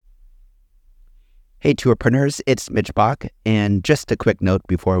Hey, Tourpreneurs, it's Mitch Bach, and just a quick note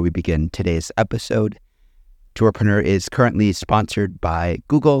before we begin today's episode. Tourpreneur is currently sponsored by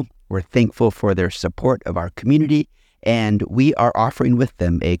Google. We're thankful for their support of our community, and we are offering with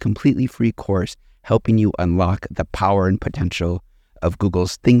them a completely free course helping you unlock the power and potential of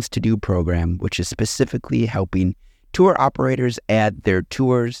Google's Things to Do program, which is specifically helping tour operators add their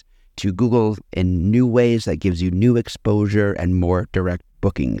tours to Google in new ways that gives you new exposure and more direct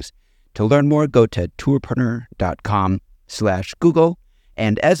bookings. To learn more, go to tourpeneur.com/Google.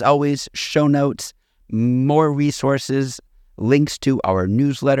 And as always, show notes, more resources, links to our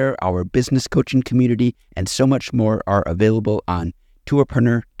newsletter, our business coaching community, and so much more are available on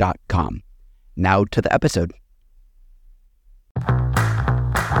tourpeneur.com. Now to the episode.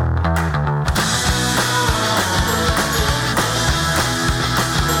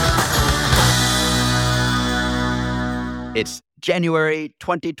 It's January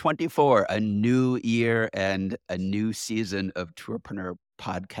 2024, a new year and a new season of Tourpeneur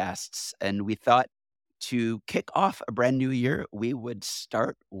podcasts. And we thought to kick off a brand new year, we would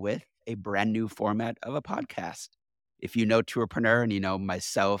start with a brand new format of a podcast. If you know Tourpeneur and you know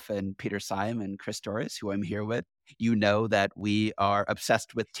myself and Peter Syme and Chris Torres, who I'm here with, you know that we are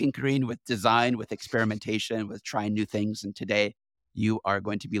obsessed with tinkering, with design, with experimentation, with trying new things. And today you are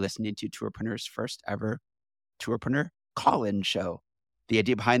going to be listening to Tourpreneur's first ever Tourpeneur call-in show. The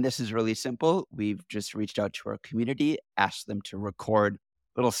idea behind this is really simple. We've just reached out to our community, asked them to record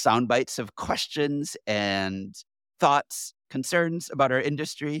little sound bites of questions and thoughts, concerns about our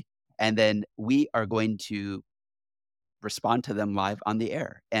industry, and then we are going to respond to them live on the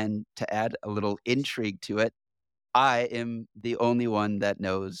air. And to add a little intrigue to it, I am the only one that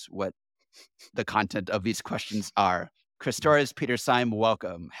knows what the content of these questions are. Chris Torres, Peter Syme,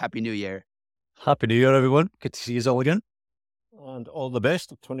 welcome. Happy New Year. Happy New Year, everyone. Good to see you all again. And all the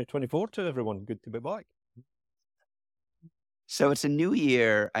best of 2024 to everyone. Good to be back. So it's a new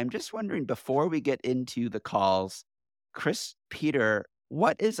year. I'm just wondering, before we get into the calls, Chris, Peter,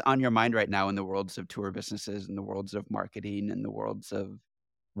 what is on your mind right now in the worlds of tour businesses, in the worlds of marketing, in the worlds of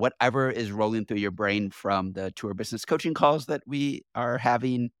whatever is rolling through your brain from the tour business coaching calls that we are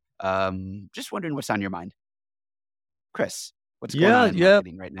having? Just wondering what's on your mind. Chris, what's going on in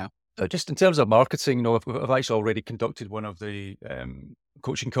marketing right now? Just in terms of marketing, I've actually already conducted one of the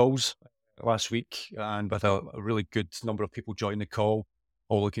coaching calls last week, and with a really good number of people joining the call,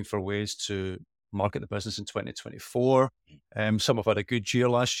 all looking for ways to market the business in 2024. Some have had a good year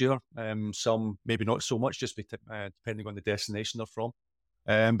last year, some maybe not so much, just depending on the destination they're from.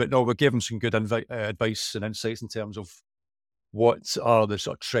 But no, we gave them some good advice and insights in terms of what are the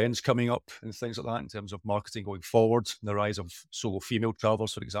sort of trends coming up and things like that in terms of marketing going forward. The rise of solo female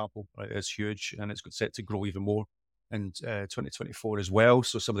travelers, for example, right, is huge, and it's set to grow even more in 2024 as well.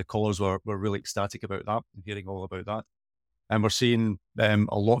 So some of the callers were really ecstatic about that and hearing all about that. And we're seeing a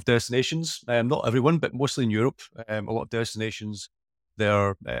lot of destinations, not everyone, but mostly in Europe, a lot of destinations,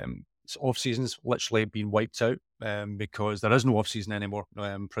 their off seasons literally being wiped out because there is no off season anymore.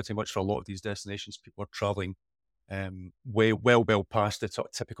 Pretty much for a lot of these destinations, people are traveling well past the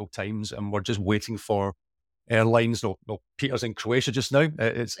typical times, and we're just waiting for airlines. No, Peter's in Croatia just now.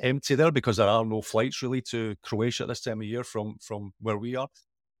 It's empty there because there are no flights really to Croatia at this time of year from where we are.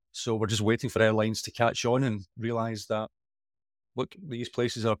 So we're just waiting for airlines to catch on and realize that, look, these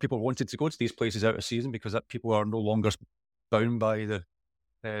places are, people wanted to go to these places out of season because that people are no longer bound by the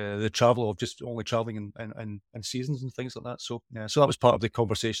travel of just only traveling in seasons and things like that. So that was part of the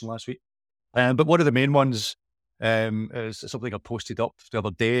conversation last week. But one of the main ones is something I posted up the other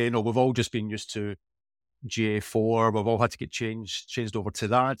day. We've all just been used to GA4. We've all had to get changed over to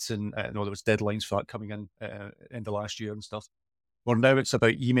that, and there was deadlines for that coming in the last year and stuff. Well, now it's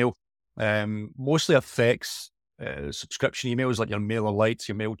about email. Mostly affects subscription emails like your MailerLite,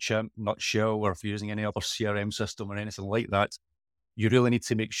 your MailChimp, Nutshell, or if you're using any other CRM system or anything like that. You really need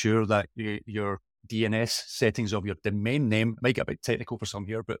to make sure that your DNS settings of your domain name, might get a bit technical for some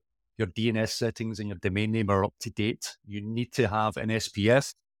here, but your DNS settings and your domain name are up to date. You need to have an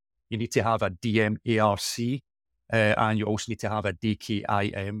SPF. You need to have a DMARC, and you also need to have a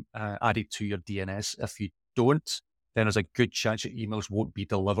DKIM added to your DNS. If you don't, then there's a good chance your emails won't be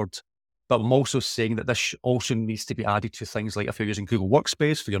delivered. But I'm also saying that this also needs to be added to things like if you're using Google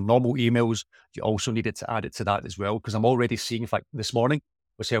Workspace for your normal emails, you also needed to add it to that as well. Because I'm already seeing, in fact, this morning,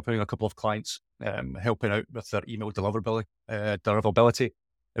 I was helping a couple of clients, helping out with their email deliverability.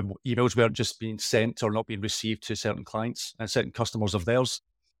 Emails weren't just being sent or not being received to certain clients and certain customers of theirs.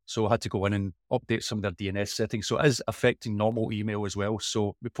 So I had to go in and update some of their DNS settings. So it is affecting normal email as well.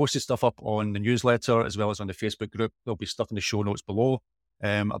 So we posted stuff up on the newsletter as well as on the Facebook group. There'll be stuff in the show notes below.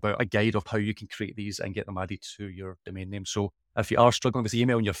 about a guide of how you can create these and get them added to your domain name. So if you are struggling with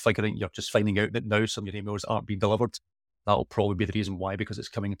email and you're just finding out that now some of your emails aren't being delivered, that'll probably be the reason why, because it's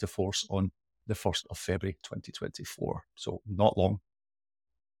coming into force on the 1st of February 2024. So not long.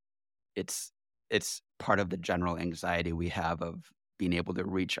 It's part of the general anxiety we have of being able to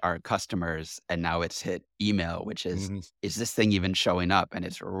reach our customers, and now it's hit email, which is this thing even showing up? And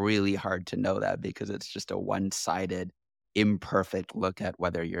it's really hard to know that because it's just a one-sided, imperfect look at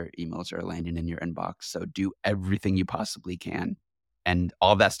whether your emails are landing in your inbox. So do everything you possibly can. And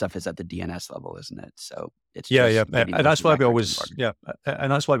all that stuff is at the DNS level, isn't it? So it's Yeah. getting And those that's why we records always, in order.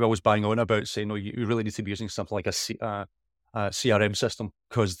 and that's why we always bang on about saying, no, you really need to be using something like a CRM system,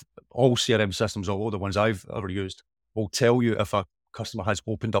 because all CRM systems, all the ones I've ever used, will tell you if a customer has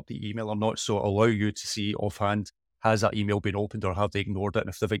opened up the email or not. So it'll allow you to see offhand, has that email been opened or have they ignored it? And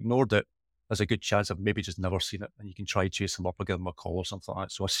if they've ignored it, there's a good chance I've maybe just never seen it, and you can try chase them up or give them a call or something like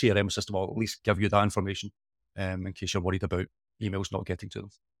that. So a CRM system will at least give you that information in case you're worried about emails not getting to them.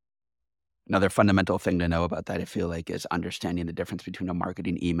 Another fundamental thing to know about that, I feel like, is understanding the difference between a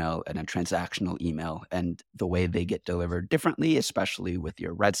marketing email and a transactional email and the way they get delivered differently, especially with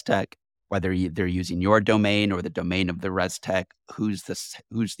your ResTech, whether they're using your domain or the domain of the ResTech, who's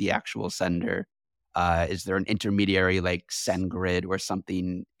the actual sender? Is there an intermediary like SendGrid or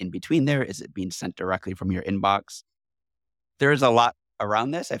something in between there? Is it being sent directly from your inbox? There's a lot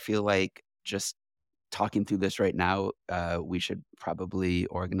around this. I feel like just talking through this right now, we should probably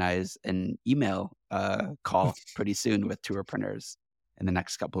organize an email call pretty soon with tourpreneurs in the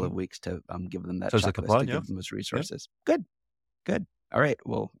next couple of weeks to give them that Sounds like a checklist, plan, to give them those resources. Good. All right,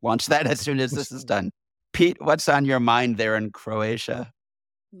 we'll launch that as soon as this is done. Pete, what's on your mind there in Croatia?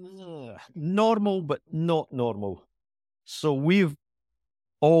 Normal, but not normal. So we've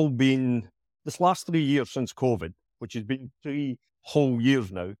all been, this last 3 years since COVID, which has been 3 whole years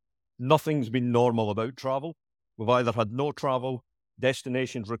now, nothing's been normal about travel. We've either had no travel,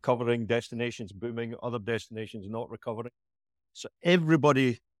 destinations recovering, destinations booming, other destinations not recovering. So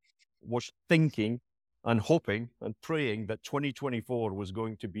everybody was thinking and hoping and praying that 2024 was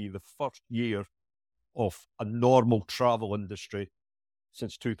going to be the first year of a normal travel industry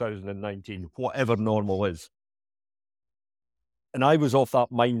since 2019, whatever normal is. And I was off that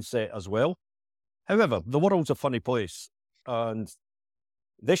mindset as well. However, the world's a funny place. And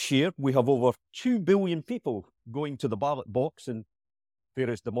this year, we have over 2 billion people going to the ballot box in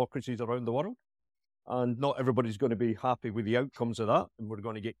various democracies around the world. And not everybody's going to be happy with the outcomes of that. And we're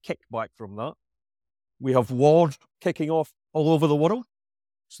going to get kickback from that. We have wars kicking off all over the world.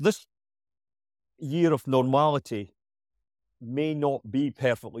 So this year of normality may not be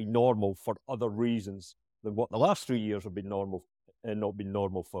perfectly normal for other reasons than what the last 3 years have been normal and not been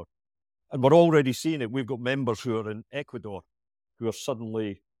normal for. And we're already seeing it. We've got members who are in Ecuador who are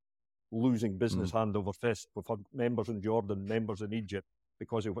suddenly losing business hand over fist. We've had members in Jordan, members in Egypt,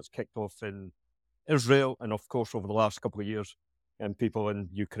 because of what's kicked off in Israel, and of course over the last couple of years, and people in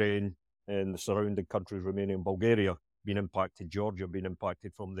Ukraine and the surrounding countries, Romania and Bulgaria, being impacted, Georgia being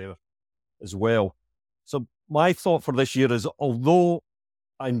impacted from there as well. So my thought for this year is, although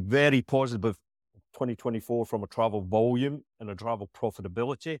I'm very positive 2024 from a travel volume and a travel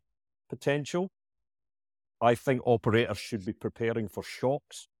profitability potential, I think operators should be preparing for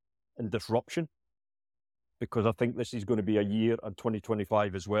shocks and disruption, because I think this is going to be a year, and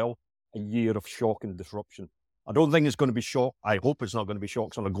 2025 as well, a year of shock and disruption. I don't think it's going to be shock. I hope it's not going to be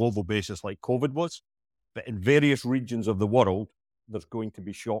shocks on a global basis like COVID was, but in various regions of the world, there's going to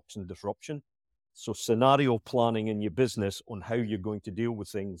be shocks and disruption. So scenario planning in your business on how you're going to deal with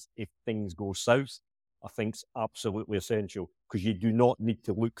things if things go south, I think is absolutely essential, because you do not need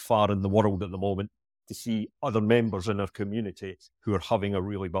to look far in the world at the moment to see other members in our community who are having a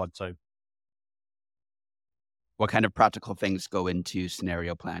really bad time. What kind of practical things go into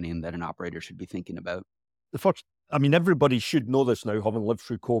scenario planning that an operator should be thinking about? The first, I mean, everybody should know this now, having lived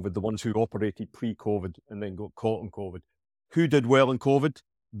through COVID, the ones who operated pre-COVID and then got caught in COVID. Who did well in COVID?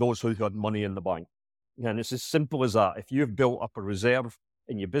 Those who had money in the bank. And it's as simple as that. If you've built up a reserve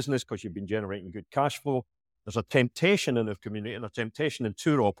in your business because you've been generating good cash flow, there's a temptation in our community and a temptation in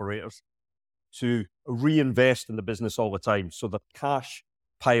tour operators to reinvest in the business all the time. So the cash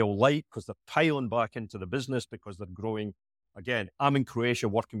pile light because they're piling back into the business because they're growing. Again, I'm in Croatia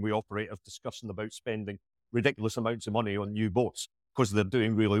working with operators discussing about spending ridiculous amounts of money on new boats because they're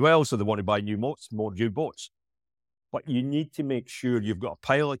doing really well. So they want to buy new boats, more new boats. But you need to make sure you've got a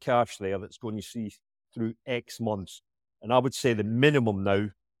pile of cash there that's going to see through X months. And I would say the minimum now,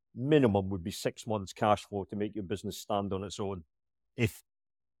 would be 6 months cash flow to make your business stand on its own if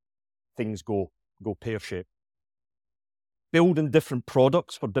things go pear-shaped. building different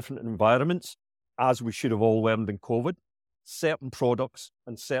products for different environments, as we should have all learned in COVID. Certain products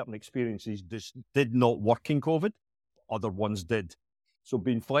and certain experiences just did not work in COVID. Other ones did. So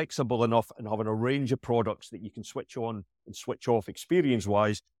being flexible enough and having a range of products that you can switch on and switch off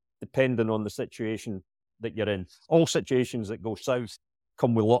experience-wise, depending on the situation that you're in. All situations that go south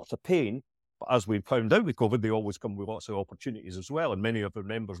come with lots of pain, but as we found out with COVID, they always come with lots of opportunities as well. And many of our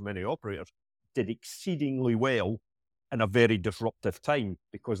members, many operators, did exceedingly well in a very disruptive time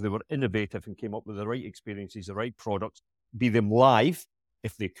because they were innovative and came up with the right experiences, the right products, be them live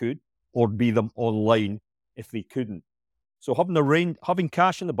if they could, or be them online if they couldn't. So having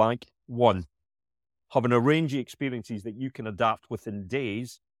cash in the bank, one. Having a range of experiences that you can adapt within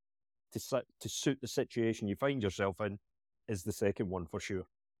days to suit the situation you find yourself in is the second one for sure.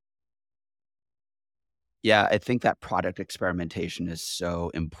 Yeah, I think that product experimentation is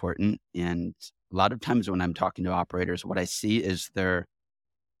so important. And a lot of times when I'm talking to operators, what I see is they're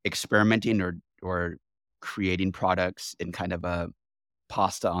experimenting or creating products in kind of a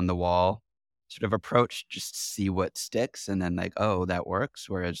pasta on the wall sort of approach, just see what sticks and then like, oh, that works.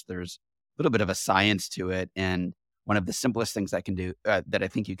 Whereas there's a little bit of a science to it. And one of the simplest things I can do that I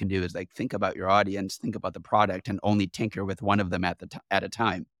think you can do is like think about your audience, think about the product, and only tinker with one of them at a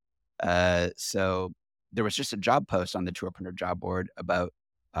time. So there was just a job post on the Tourpeneur job board about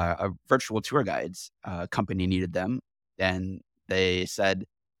a virtual tour guides. Company needed them, and they said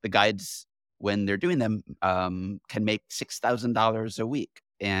the guides, when they're doing them, can make $6,000 a week.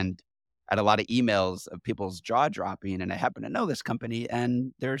 And I had a lot of emails of people's jaw dropping, and I happen to know this company,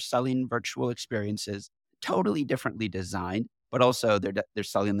 and they're selling virtual experiences, totally differently designed, but also they're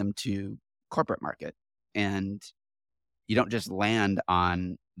selling them to corporate market. And you don't just land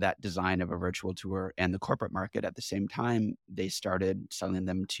on that design of a virtual tour and the corporate market at the same time. They started selling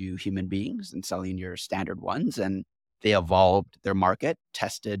them to human beings and selling your standard ones, and they evolved their market,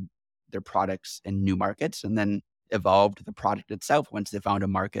 tested their products in new markets, and then evolved the product itself once they found a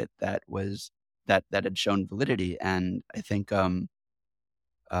market that was that had shown validity. And I think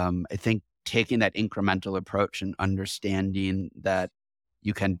taking that incremental approach and understanding that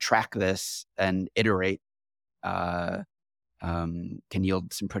you can track this and iterate uh, can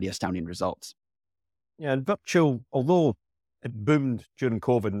yield some pretty astounding results. Yeah, and virtual, although it boomed during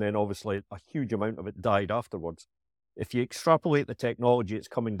COVID and then obviously a huge amount of it died afterwards, if you extrapolate the technology it's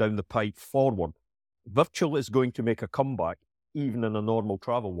coming down the pipe forward, virtual is going to make a comeback even in a normal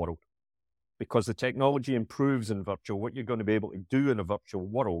travel world. Because the technology improves in virtual, what you're going to be able to do in a virtual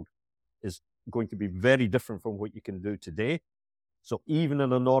world is going to be very different from what you can do today. So even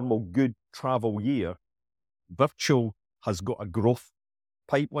in a normal good travel year, virtual has got a growth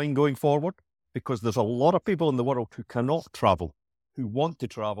pipeline going forward because there's a lot of people in the world who cannot travel, who want to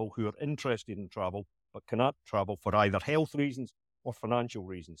travel, who are interested in travel, but cannot travel for either health reasons or financial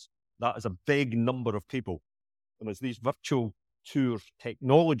reasons. That is a big number of people. And as these virtual tours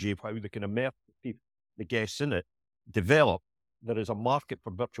technology of how they can immerse the guests in it develop, there is a market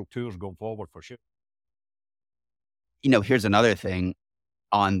for virtual tours going forward for sure. Here's another thing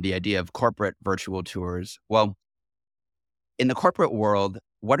on the idea of corporate virtual tours. Well, in the corporate world,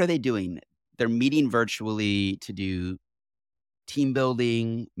 what are they doing? They're meeting virtually to do team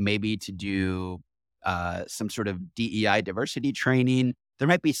building, maybe to do some sort of DEI diversity training. There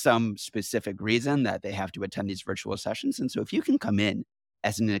might be some specific reason that they have to attend these virtual sessions. And so if you can come in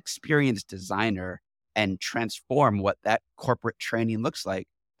as an experienced designer and transform what that corporate training looks like,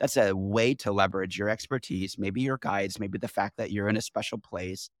 that's a way to leverage your expertise, maybe your guides, maybe the fact that you're in a special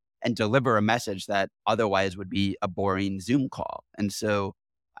place, and deliver a message that otherwise would be a boring Zoom call. And so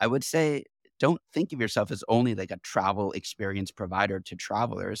I would say, don't think of yourself as only like a travel experience provider to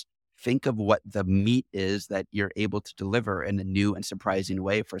travelers. Think of what the meat is that you're able to deliver in a new and surprising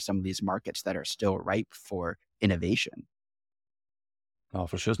way for some of these markets that are still ripe for innovation. Oh,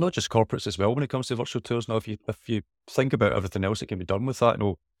 for sure. It's not just corporates as well when it comes to virtual tours. Now, if you think about everything else that can be done with that,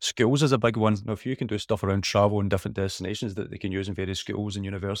 schools is a big one. Now, if you can do stuff around travel and different destinations that they can use in various schools and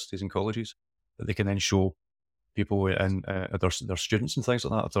universities and colleges, that they can then show people and their students and things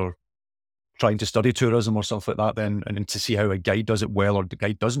like that, if they're trying to study tourism or something like that, then and to see how a guide does it well or the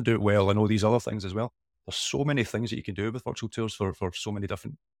guide doesn't do it well, and all these other things as well. There's so many things that you can do with virtual tours for so many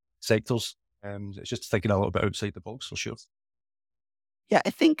different sectors. It's just thinking a little bit outside the box for sure. Yeah, I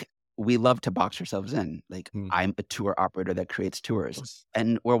think we love to box ourselves in. Like, I'm a tour operator that creates tours.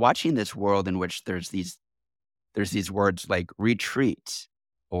 And we're watching this world in which there's these words like retreat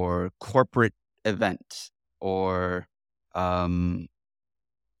or corporate event or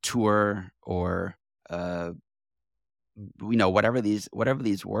tour or whatever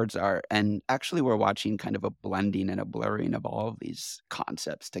these words are. And actually, we're watching kind of a blending and a blurring of all of these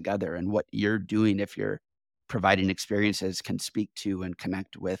concepts together. And what you're doing, if you're providing experiences, can speak to and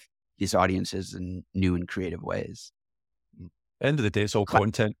connect with these audiences in new and creative ways. End of the day, it's all Cla-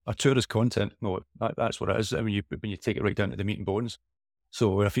 content. A tour is content. No, that's what it is. I mean, when you take it right down to the meat and bones.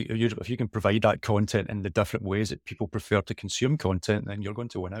 So if you can provide that content in the different ways that people prefer to consume content, then you're going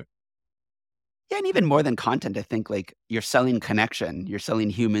to win out. Yeah, and even more than content, I think like you're selling connection. You're selling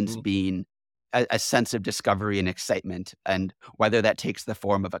humans being a sense of discovery and excitement. And whether that takes the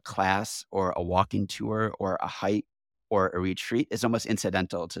form of a class or a walking tour or a hike or a retreat is almost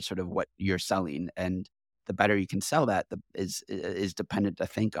incidental to sort of what you're selling. And the better you can sell that is dependent, I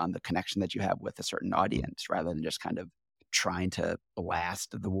think, on the connection that you have with a certain audience rather than just kind of trying to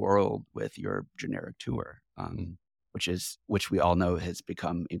blast the world with your generic tour, which we all know has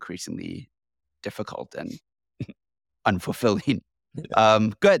become increasingly difficult and unfulfilling.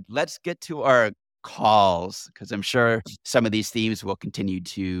 Good. Let's get to our calls because I'm sure some of these themes will continue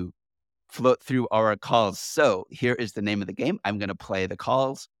to float through our calls. So here is the name of the game. I'm going to play the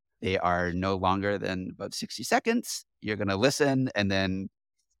calls. They are no longer than about 60 seconds. You're going to listen and then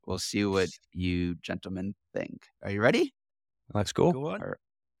we'll see what you gentlemen think. Are you ready? Let's go. Go on.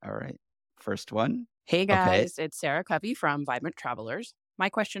 All right. First one. Hey Okay. guys, it's Sarah Covey from Vibrant Travelers. My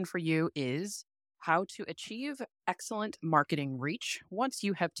question for you is how to achieve excellent marketing reach once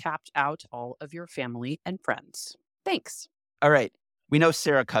you have tapped out all of your family and friends. Thanks. All right. We know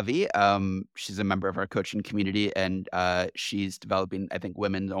Sarah Covey. She's a member of our coaching community, and she's developing, I think,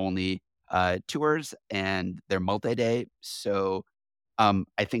 women-only tours, and they're multi-day. So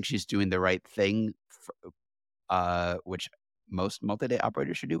I think she's doing the right thing, which most multi-day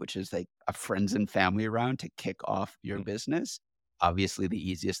operators should do, which is like a friends and family round to kick off your business. Obviously, the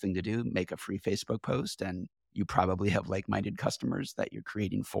easiest thing to do, make a free Facebook post, and you probably have like-minded customers that you're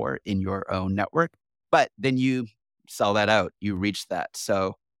creating for in your own network. But then you sell that out, you reach that.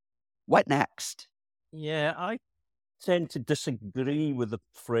 So what next? Yeah, I tend to disagree with the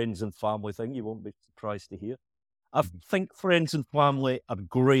friends and family thing. You won't be surprised to hear. I think friends and family are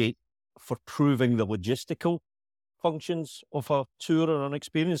great for proving the logistical functions of a tour or an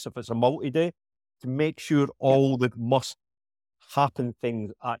experience, if it's a multi-day, to make sure all the must happen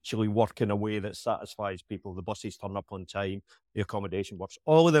things actually work in a way that satisfies people. The buses turn up on time, the accommodation works,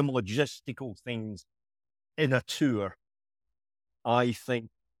 all of them logistical things in a tour. I think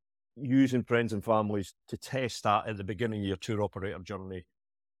using friends and families to test that at the beginning of your tour operator journey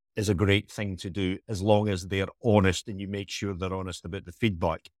is a great thing to do, as long as they're honest and you make sure they're honest about the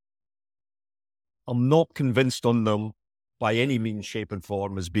feedback. I'm not convinced on them by any means, shape and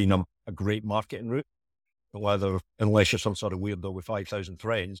form as being a great marketing route, unless you're some sort of weirdo with 5,000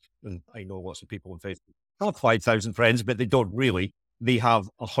 friends. And I know lots of people on Facebook have 5,000 friends, but they don't really. They have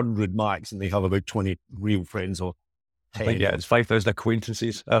 100 max and they have about 20 real friends or 10. I think, it's 5,000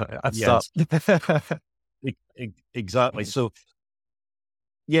 acquaintances. Yes. Exactly. So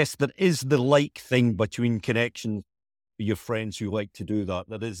yes, there is the like thing between connections with your friends who like to do that.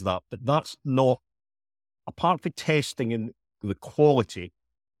 There is that, but that's not, apart from testing and the quality,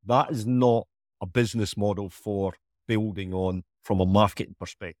 that is not a business model for building on from a marketing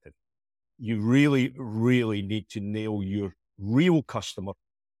perspective. You really, really need to nail your real customer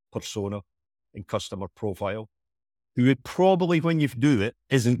persona and customer profile, who would probably, when you do it,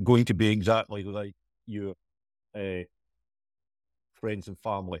 isn't going to be exactly like your friends and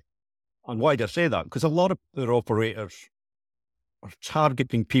family. And why do I say that? Because a lot of their operators are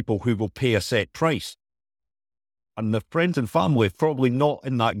targeting people who will pay a set price. And the friends and family are probably not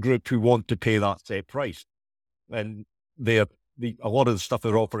in that group who want to pay that set price. And a lot of the stuff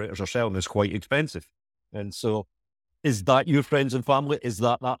their operators are selling is quite expensive. And so is that your friends and family? Is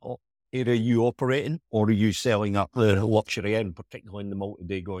that area you operate in? Or are you selling at the luxury end, particularly in the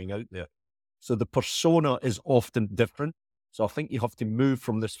multi-day going out there? So the persona is often different. So I think you have to move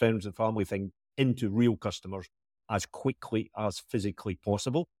from this friends and family thing into real customers as quickly as physically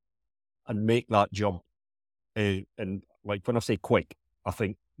possible and make that jump. And like when I say quick, I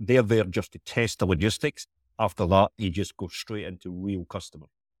think they're there just to test the logistics. After that, you just go straight into real customer.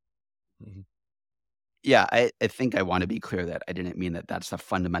 Yeah, I think I want to be clear that I didn't mean that that's the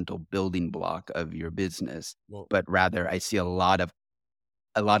fundamental building block of your business, but rather I see a lot of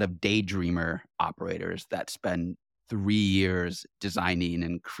daydreamer operators that spend 3 years designing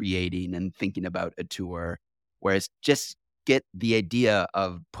and creating and thinking about a tour, whereas just get the idea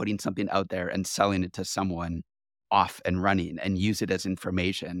of putting something out there and selling it to someone off and running and use it as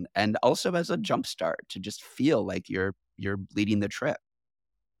information and also as a jump start to just feel like you're leading the trip.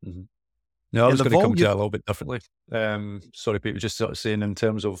 No, I Yeah, was the going to come to volume. that a little bit differently. Sorry, Pete, was just sort of saying in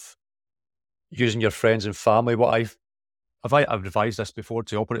terms of using your friends and family. I've advised this before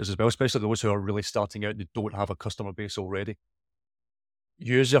to operators as well, especially those who are really starting out. They don't have a customer base already.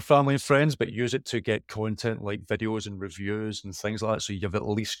 Use your family and friends, but use it to get content like videos and reviews and things like that. So you've at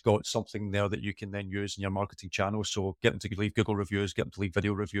least got something there that you can then use in your marketing channels. So get them to leave Google reviews, get them to leave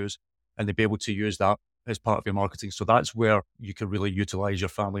video reviews, and they'll be able to use that as part of your marketing. So that's where you can really utilize your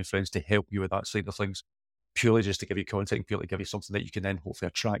family and friends to help you with that side of things, purely just to give you content, purely give you something that you can then hopefully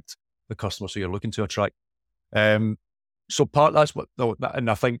attract the customers who you're looking to attract. So that's what, and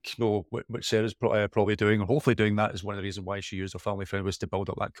I think, what Sarah's probably doing, or hopefully doing that, is one of the reasons why she used her family friend, was to build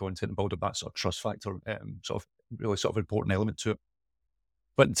up that content and build up that sort of trust factor, sort of really sort of important element to it.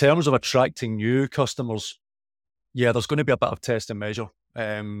 But in terms of attracting new customers, yeah, there's going to be a bit of test and measure.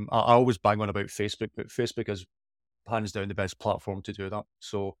 I always bang on about Facebook, but Facebook is hands down the best platform to do that.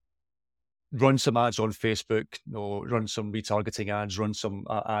 So run some ads on Facebook, run some retargeting ads, run some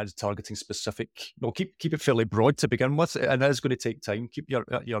ads targeting specific, keep it fairly broad to begin with. And it is going to take time. Keep your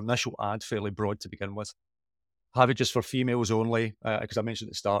initial ad fairly broad to begin with. Have it just for females only, because I mentioned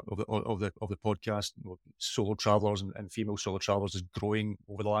at the start of the podcast, solo travelers and female solo travelers is growing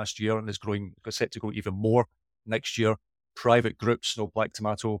over the last year, and is set to grow even more next year. Private groups, Black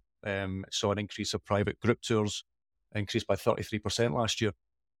Tomato saw an increase of private group tours, increased by 33% last year.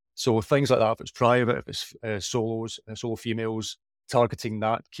 So things like that, if it's private, if it's solo females, targeting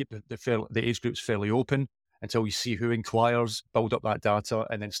that, keep the age groups fairly open until you see who inquires, build up that data,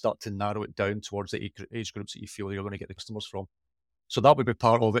 and then start to narrow it down towards the age groups that you feel you're going to get the customers from. So that would be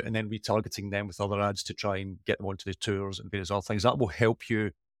part of it, and then retargeting them with other ads to try and get them onto the tours and various other things. That will help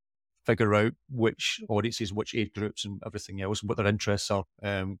you figure out which audiences, which age groups, and everything else, what their interests are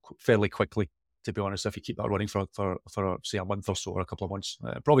fairly quickly. To be honest, if you keep that running for say a month or so, or a couple of months,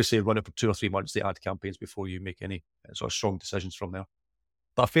 probably say run it for 2 or 3 months, the ad campaigns, before you make any sort of strong decisions from there.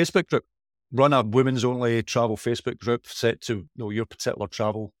 But a Facebook group, run a women's only travel Facebook group set to your particular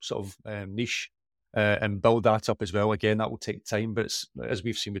travel sort of niche, and build that up as well. Again, that will take time, but as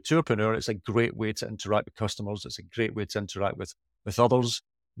we've seen with Tourpeneur, it's a great way to interact with customers. It's a great way to interact with others.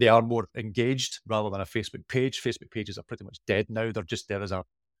 They are more engaged rather than a Facebook page. Facebook pages are pretty much dead now. They're just there as a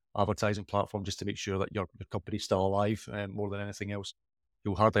advertising platform just to make sure that your company's still alive, more than anything else.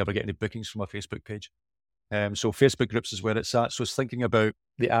 You'll hardly ever get any bookings from a Facebook page. So Facebook groups is where it's at. So it's thinking about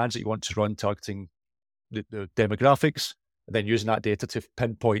the ads that you want to run, targeting the demographics, and then using that data to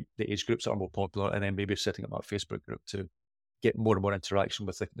pinpoint the age groups that are more popular, and then maybe setting up that Facebook group to get more and more interaction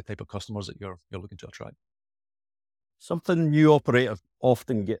with the type of customers that you're looking to attract. Something new operators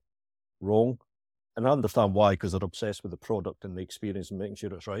often get wrong, and I understand why, because they're obsessed with the product and the experience and making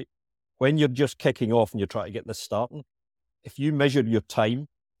sure it's right. When you're just kicking off and you're trying to get this starting, if you measure your time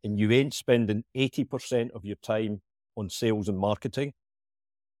and you ain't spending 80% of your time on sales and marketing,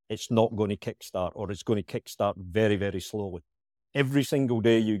 it's not going to kickstart, or it's going to kickstart very, very slowly. Every single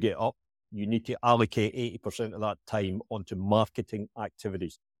day you get up, you need to allocate 80% of that time onto marketing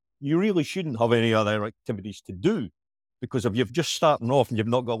activities. You really shouldn't have any other activities to do, because if you're just starting off and you've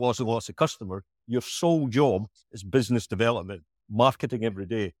not got lots and lots of customers, your sole job is business development, marketing every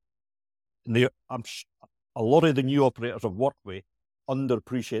day. And a lot of the new operators I've worked with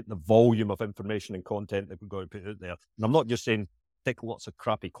underappreciate the volume of information and content that we're going to put out there. And I'm not just saying stick lots of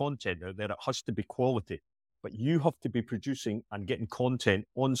crappy content out there. It has to be quality. But you have to be producing and getting content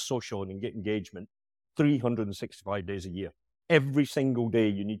on social and get engagement 365 days a year. Every single day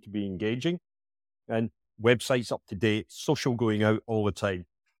you need to be engaging, and websites up to date, social going out all the time.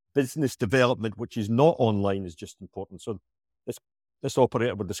 Business development, which is not online, is just important. So this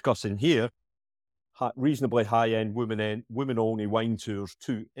operator we're discussing here, reasonably high-end women-only wine tours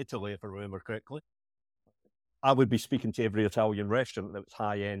to Italy, if I remember correctly. I would be speaking to every Italian restaurant that was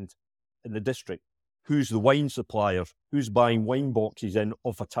high-end in the district. Who's the wine supplier? Who's buying wine boxes in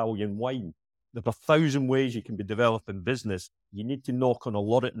of Italian wine? There are 1,000 ways you can be developing business. You need to knock on a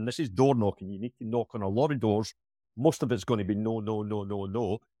lot of, and this is door knocking, you need to knock on a lot of doors. Most of it's going to be no, no, no, no,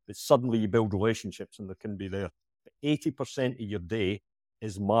 no. But suddenly you build relationships and they can be there. But 80% of your day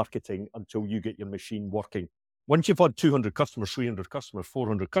is marketing until you get your machine working. Once you've had 200 customers, 300 customers,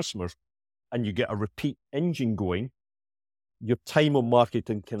 400 customers, and you get a repeat engine going, your time on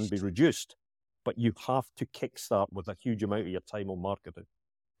marketing can be reduced, but you have to kickstart with a huge amount of your time on marketing.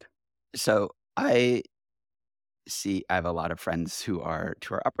 So I have a lot of friends who are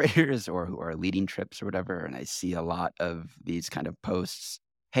tour operators or who are leading trips or whatever, and I see a lot of these kind of posts.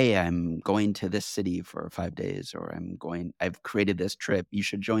 Hey, I'm going to this city for 5 days, or I've created this trip, you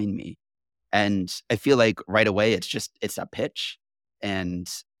should join me. And I feel like right away it's a pitch. And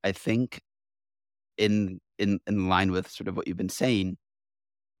I think in line with sort of what you've been saying,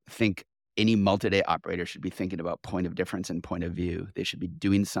 I think any multi-day operator should be thinking about point of difference and point of view. They should be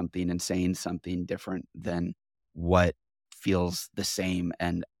doing something and saying something different than what feels the same.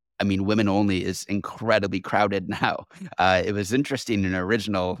 And I mean, women only is incredibly crowded now. It was interesting and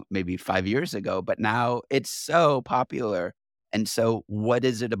original maybe 5 years ago, but now it's so popular. And so, what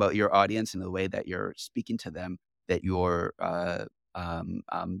is it about your audience and the way that you're speaking to them that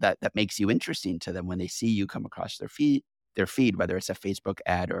that makes you interesting to them when they see you come across their feed, whether it's a Facebook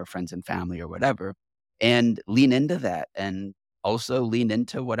ad or a friends and family or whatever, and lean into that, and also lean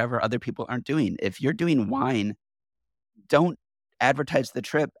into whatever other people aren't doing. If you're doing wine, don't advertise the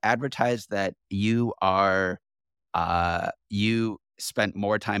trip. Advertise that you spent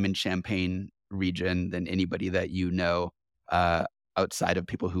more time in Champagne region than anybody that you know, uh, outside of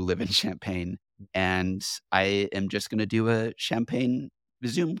people who live in Champagne. And I am just gonna do a Champagne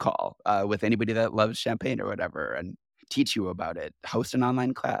Zoom call, with anybody that loves Champagne or whatever, and teach you about it, host an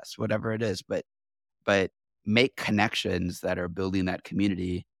online class, whatever it is, but make connections that are building that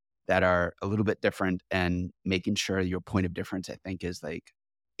community that are a little bit different, and making sure your point of difference, I think, is like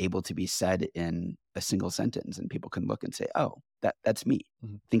able to be said in a single sentence and people can look and say, oh, that's me.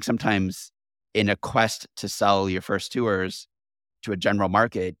 Mhm. I think sometimes in a quest to sell your first tours to a general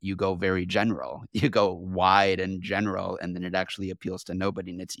market, you go very general. You go wide and general, and then it actually appeals to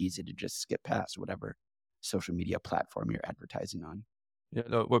nobody, and it's easy to just skip past whatever social media platform you're advertising on. Yeah,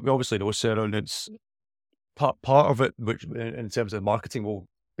 no, we obviously know, Sarah, and it's part of it, which in terms of marketing, will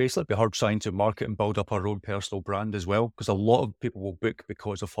basically be hard trying to market and build up our own personal brand as well, because a lot of people will book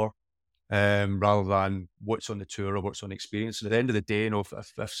because of her, rather than what's on the tour or what's on the experience. And at the end of the day,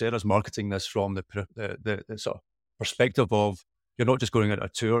 if Sarah's marketing this from the sort of perspective of, you're not just going out on a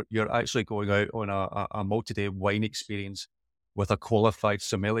tour, you're actually going out on a multi-day wine experience with a qualified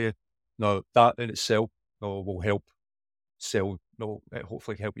sommelier. Now, that in itself will help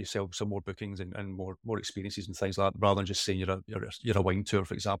hopefully help you sell some more bookings and more experiences and things like that, rather than just saying you're a wine tour,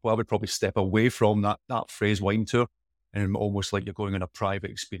 for example. I would probably step away from that phrase wine tour, and almost like you're going on a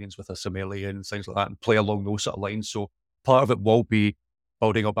private experience with a sommelier and things like that, and play along those sort of lines. So part of it will be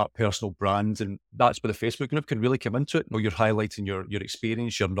building up that personal brand, and that's where the Facebook group can really come into it. You know, you're highlighting your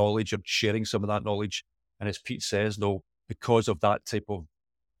experience, your knowledge, you're sharing some of that knowledge, and as Pete says, because of that type of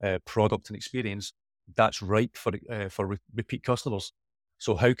product and experience, that's ripe for repeat customers.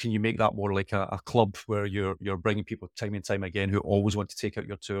 So how can you make that more like a club where you're bringing people time and time again who always want to take out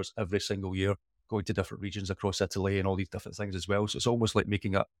your tours every single year, going to different regions across Italy and all these different things as well. So it's almost like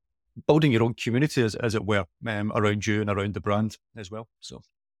building your own community, as it were, around you and around the brand as well. So,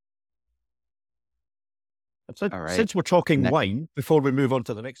 All right. Since we're talking Next. wine, before we move on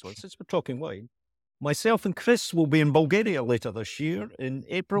to the next one, since we're talking wine, myself and Chris will be in Bulgaria later this year in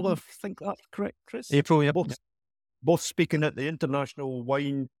April. I think that's correct, Chris. April, yeah. Both speaking at the International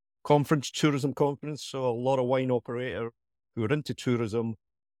Wine Tourism Conference. So a lot of wine operator who are into tourism.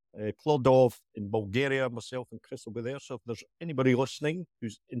 Klodov in Bulgaria, myself and Chris will be there. So if there's anybody listening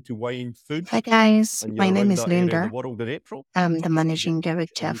who's into wine, food, Hi guys, and my you're name around is that area of the Linda. world in April, I'm the managing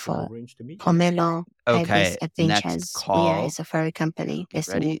director then you can for arrange to meet. Pomelo Okay, Ibis next Adventures. We are a call. safari company based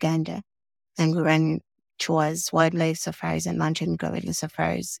in Ready? Uganda, and we run tours, wildlife safaris and mountain gorilla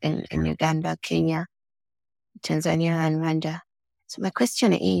safaris in Uganda, Kenya, Tanzania, and Rwanda. So my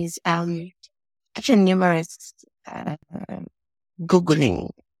question is, after numerous Googling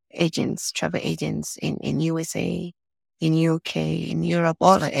travel agents in USA, in UK, in Europe,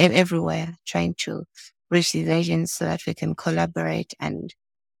 everywhere, trying to reach these agents so that we can collaborate and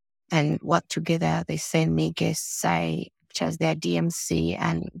work together. They send me guests, such as their DMC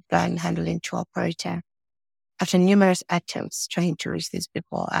and brand handling tour operator. After numerous attempts trying to reach these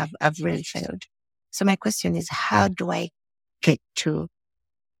people, I've really failed. So my question is, how do I get to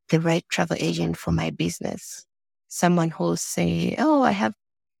the right travel agent for my business? Someone who'll say, oh, I have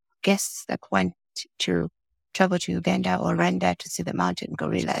guests that want to travel to Uganda or Rwanda to see the mountain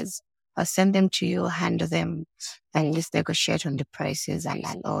gorillas. I'll send them to you, handle them, and just negotiate on the prices and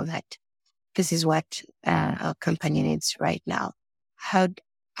all that. This is what our company needs right now. How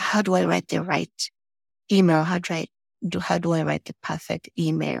do I write the right email? How do I write the perfect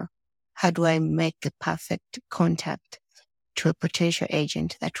email? How do I make the perfect contact to a potential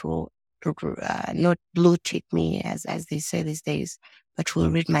agent that will not blue tick me, as they say these days, but will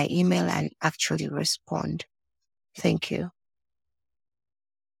read my email and actually respond? Thank you.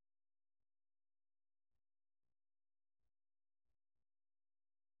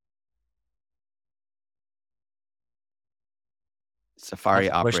 Safari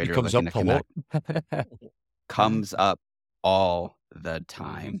That question operator comes looking up to a connect. lot. Comes up all the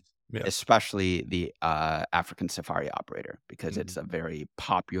time. Yeah. especially the African safari operator, because it's Mhm. a very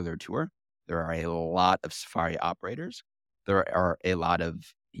popular tour. There are a lot of safari operators. There are a lot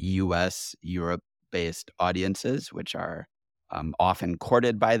of US, Europe-based audiences, which are often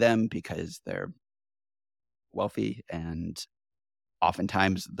courted by them because they're wealthy, and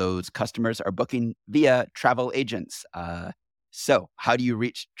oftentimes those customers are booking via travel agents. So how do you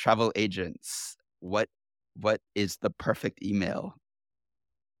reach travel agents? What is the perfect email?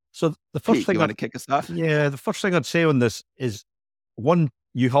 So the first Pete, you thing wanna kick us off? the first thing I'd say on this is, one,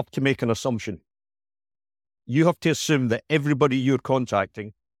 you have to make an assumption. You have to assume that everybody you're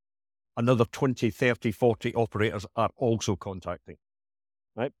contacting, another 20, 30, 40 operators are also contacting,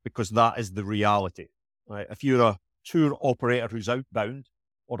 right? Because that is the reality, right? If you're a tour operator who's outbound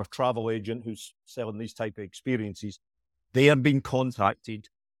or a travel agent who's selling these type of experiences, they are being contacted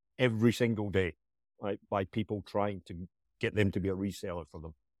every single day, right, by people trying to get them to be a reseller for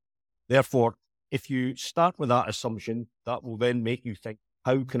them. Therefore, if you start with that assumption, that will then make you think,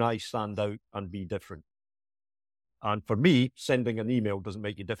 how can I stand out and be different? And for me, sending an email doesn't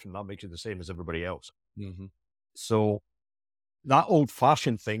make you different. That makes you the same as everybody else. Mhm. So that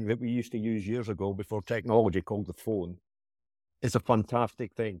old-fashioned thing that we used to use years ago before technology, called the phone, is a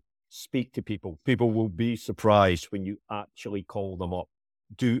fantastic thing. Speak to people. People will be surprised when you actually call them up.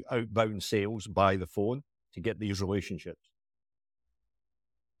 Do outbound sales by the phone to get these relationships.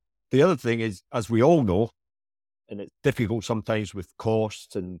 The other thing is, as we all know, and it's difficult sometimes with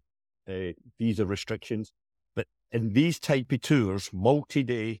costs and visa restrictions, but in these type of tours,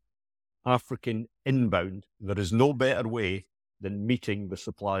 multi-day African inbound, there is no better way than meeting the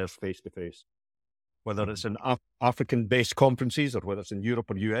suppliers face to face. Whether it's in African-based conferences or whether it's in Europe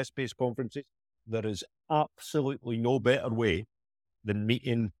or US-based conferences, there is absolutely no better way than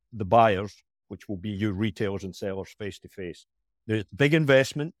meeting the buyers, which will be your retailers and sellers face to face. There's big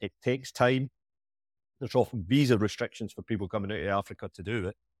investment. It takes time. There's often visa restrictions for people coming out of Africa to do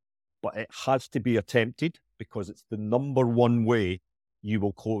it, but it has to be attempted because it's the number one way you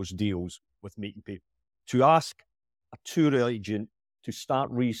will close deals with meeting people. To ask a tour agent to start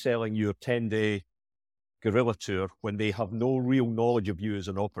reselling your 10-day guerrilla tour when they have no real knowledge of you as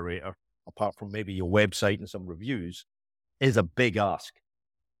an operator, apart from maybe your website and some reviews, is a big ask.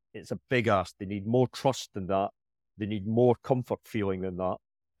 It's a big ask. They need more trust than that. They need more comfort feeling than that.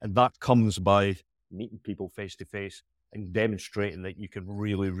 And that comes by meeting people face to face and demonstrating that you can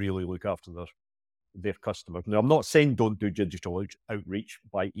really, really look after their customers. Now, I'm not saying don't do digital outreach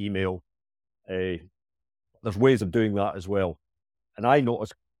by email. There's ways of doing that as well. And I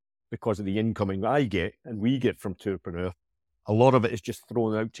notice, because of the incoming I get and we get from Tourpeneur, a lot of it is just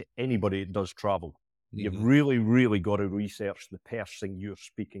thrown out to anybody that does travel. You've Mhm. really, really got to research the person you're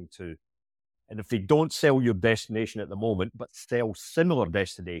speaking to. And if they don't sell your destination at the moment, but sell similar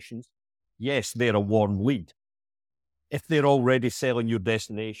destinations, yes, they're a warm lead. If they're already selling your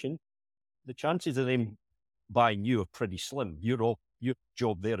destination, the chances of them buying you are pretty slim. Your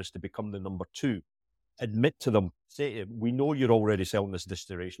job there is to become the number two. Admit to them, say to them, we know you're already selling this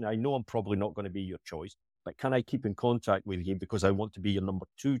destination. I know I'm probably not going to be your choice, but can I keep in contact with you because I want to be your number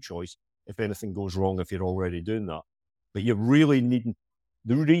two choice if anything goes wrong, if you're already doing that. But you're really needing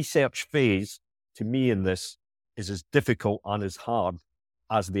the research phase, to me, in this is as difficult and as hard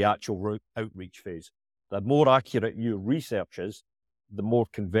as the actual outreach phase. The more accurate your research is, the more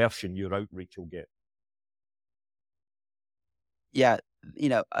conversion your outreach will get. Yeah,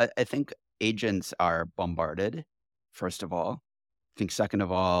 I think agents are bombarded, first of all. I think second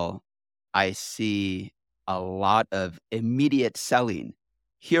of all, I see a lot of immediate selling.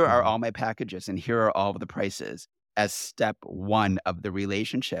 Here are Mhm. all my packages and here are all of the prices as step one of the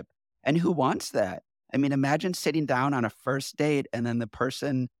relationship. And who wants that? I mean, imagine sitting down on a first date and then the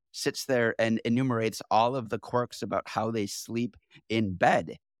person sits there and enumerates all of the quirks about how they sleep in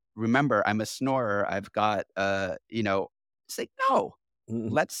bed. Remember, I'm a snorer. I've got, it's like, no,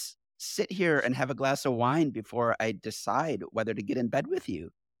 Mm. let's sit here and have a glass of wine before I decide whether to get in bed with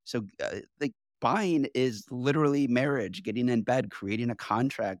you. So, like, buying is literally marriage, getting in bed, creating a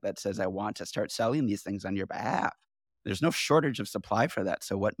contract that says, I want to start selling these things on your behalf. There's no shortage of supply for that.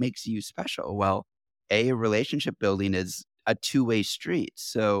 So, what makes you special? Well, relationship building is a two-way street.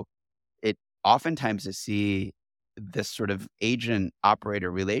 So, it oftentimes I see this sort of agent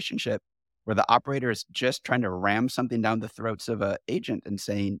operator relationship where the operator is just trying to ram something down the throats of a agent and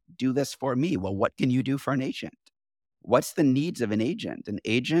saying, do this for me. Well, what can you do for an agent? What's the needs of an agent? An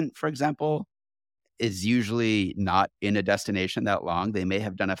agent, for example, is usually not in a destination that long. They may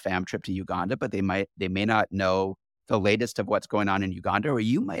have done a fam trip to Uganda, but they may not know the latest of what's going on in Uganda, or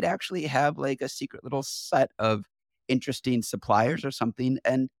you might actually have like a secret little set of interesting suppliers or something.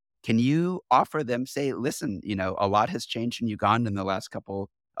 And can you offer them, say, listen, a lot has changed in Uganda in the last couple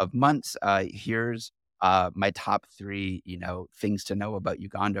of months. Here's my top 3, things to know about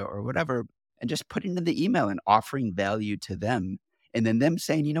Uganda or whatever, and just putting in the email and offering value to them. And then them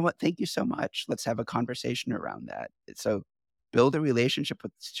saying, you know what, thank you so much. Let's have a conversation around that. So build a relationship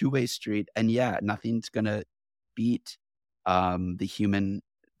with two-way street. And yeah, nothing's going to beat the human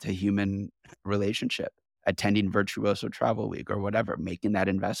to human relationship. Attending Virtuoso Travel Week or whatever, making that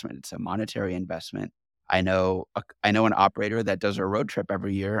investment. It's a monetary investment. I know an operator that does a road trip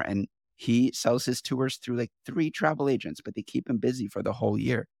every year, and he sells his tours through like 3 travel agents, but they keep him busy for the whole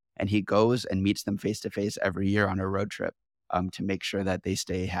year. And he goes and meets them face to face every year on a road trip to make sure that they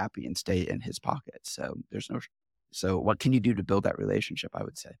stay happy and stay in his pocket. So so what can you do to build that relationship, I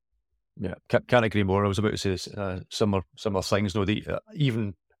would say? Yeah, can't agree more. I was about to say this, similar things. No,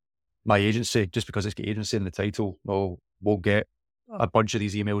 even my agency, just because it's got agency in the title, we'll get a bunch of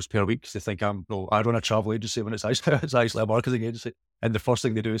these emails per week because they think I run a travel agency when it's actually a marketing agency. And the first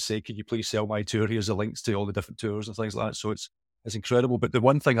thing they do is say, can you please sell my tour? Here's the links to all the different tours and things like that. So it's incredible. But the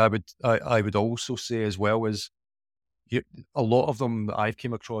one thing I would also say as well is a lot of them that I've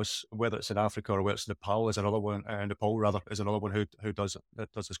came across, whether it's in Africa or whether it's Nepal, is another one, is another one who does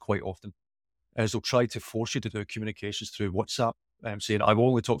this quite often, is they'll try to force you to do communications through WhatsApp, saying, I will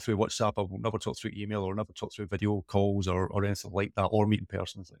only talk through WhatsApp, I will never talk through email or never talk through video calls or anything like that, or meet in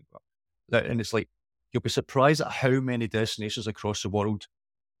person, things like that. And it's like, you'll be surprised at how many destinations across the world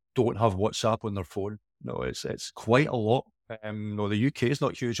don't have WhatsApp on their phone. No, it's quite a lot. No, the UK is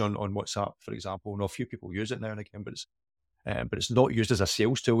not huge on WhatsApp, for example. No, a few people use it now and again, but it's not used as a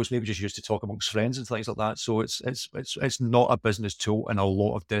sales tool. It's maybe just used to talk amongst friends and things like that. So it's not a business tool in a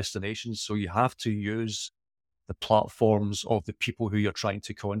lot of destinations. So you have to use the platforms of the people who you're trying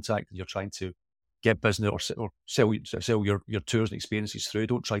to contact and you're trying to get business or sell your tours and experiences through.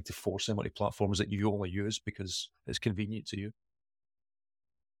 Don't try to force them onto platforms that you only use because it's convenient to you.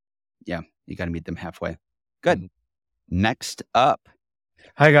 Yeah, you got to meet them halfway. Good. Next up.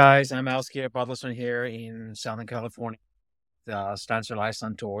 Hi guys, I'm Alskier Bodlesson here in Southern California. Stansted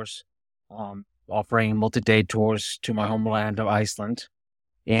Iceland Tours, offering multi-day tours to my homeland of Iceland.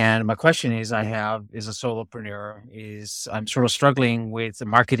 And my question is, I have is a solopreneur, I'm sort of struggling with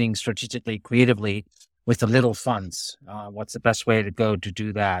marketing strategically, creatively with the little funds. What's the best way to go to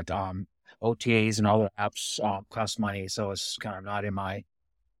do that? OTAs and other apps cost money, so it's kind of not in my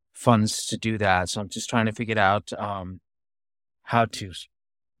funds to do that. So I'm just trying to figure out how to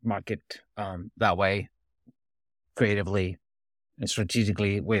market that way, creatively and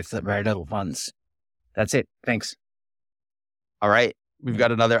strategically with very little funds. That's it. Thanks. All right. We've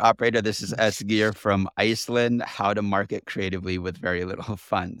got another operator. This is Asgeir from Iceland. How to market creatively with very little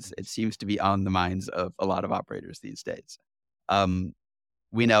funds. It seems to be on the minds of a lot of operators these days.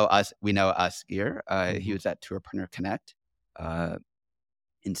 We know Asgeir. He was at Tourpeneur Connect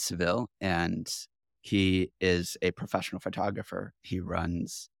in Seville, and he is a professional photographer. He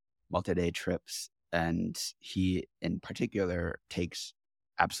runs multi-day trips, and he in particular takes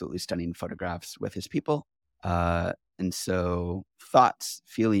absolutely stunning photographs with his people. And so thoughts,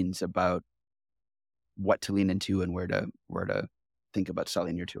 feelings about what to lean into and where to think about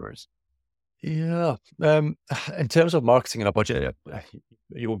selling your tours. Yeah. In terms of marketing and a budget,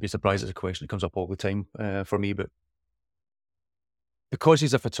 you won't be surprised it's a question that comes up all the time for me, but because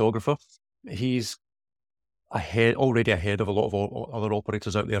he's a photographer, he's already ahead of a lot of other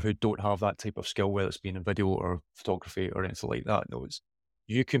operators out there who don't have that type of skill, whether it's being in video or photography or anything like that. No,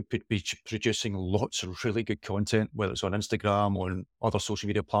 you can be producing lots of really good content, whether it's on Instagram, on other social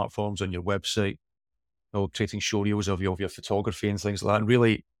media platforms, on your website, creating show reels of your photography and things like that. And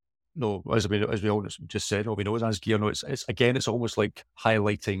really, as we all just said, we know as gear, it's almost like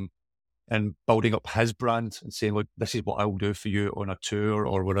highlighting and building up his brand and saying, look, this is what I will do for you on a tour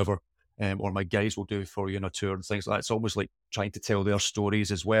or whatever, or my guys will do for you on a tour and things like that. It's almost like trying to tell their stories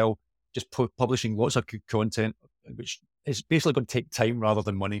as well, just publishing lots of good content, which is basically going to take time rather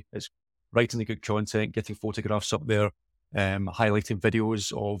than money. It's writing the good content, getting photographs up there, highlighting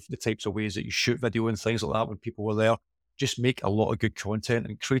videos of the types of ways that you shoot video and things like that when people were there. Just make a lot of good content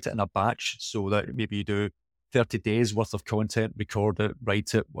and create it in a batch so that maybe you do 30 days worth of content, record it,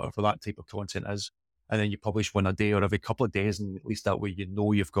 write it, whatever that type of content is. And then you publish one a day or every couple of days. And at least that way,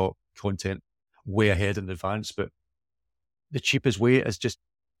 you've got content way ahead in advance. But the cheapest way is just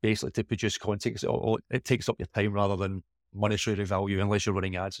basically to produce content. It takes up your time rather than monetary value, unless you're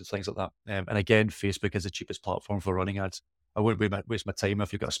running ads and things like that. And again, Facebook is the cheapest platform for running ads. I wouldn't waste my time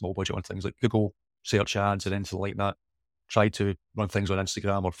if you've got a small budget on things like Google search ads and anything like that. Try to run things on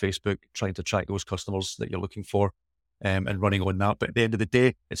Instagram or Facebook, trying to track those customers that you're looking for. and running on that. But at the end of the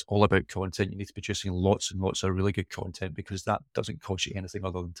day, it's all about content. You need to be producing lots and lots of really good content because that doesn't cost you anything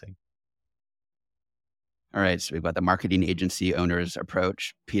other than time. All right, so we've got the marketing agency owner's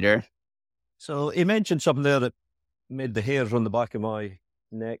approach. Peter? So he mentioned something there that made the hairs on the back of my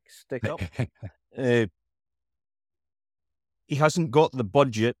neck stick up. He hasn't got the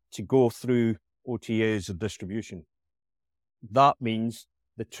budget to go through OTAs of distribution. That means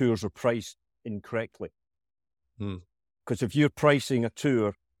the tours are priced incorrectly. Because if you're pricing a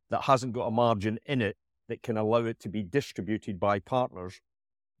tour that hasn't got a margin in it that can allow it to be distributed by partners,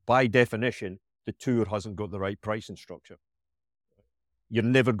 by definition, the tour hasn't got the right pricing structure. You're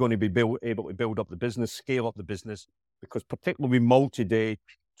never going to be able to build up the business, scale up the business, because particularly multi-day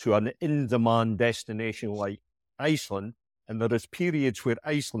to an in-demand destination like Iceland, and there is periods where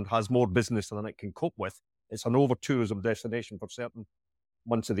Iceland has more business than it can cope with. It's an over-tourism destination for certain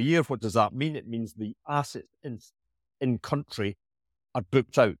months of the year. What does that mean? It means the assets in country are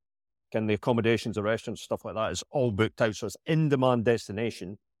booked out. And the accommodations, the restaurants, stuff like that is all booked out. So it's in-demand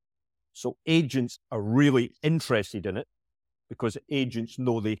destination. So agents are really interested in it because agents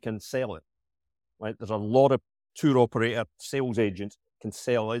know they can sell it. Right? There's a lot of tour operator sales agents can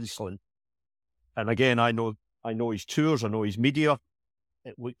sell Iceland. And again, I know his tours, I know his media.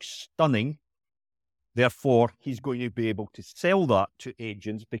 It looks stunning. Therefore, he's going to be able to sell that to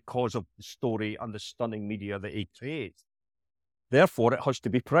agents because of the story and the stunning media that he creates. Therefore, it has to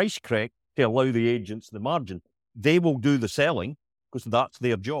be priced correct to allow the agents the margin. They will do the selling because that's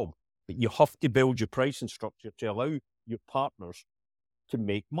their job. But you have to build your pricing structure to allow your partners to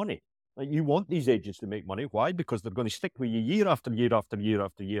make money. And you want these agents to make money. Why? Because they're going to stick with you year after year after year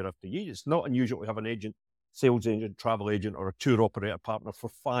after year after year. It's not unusual to have an agent, sales agent, travel agent, or a tour operator partner for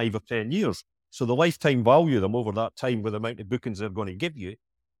 5 or 10 years. So the lifetime value of them over that time with the amount of bookings they're going to give you,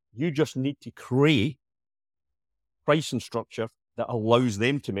 you just need to create pricing structure that allows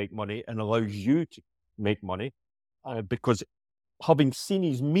them to make money and allows you to make money. Because having seen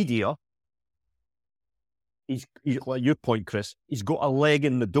his media, he's like your point, Chris, he's got a leg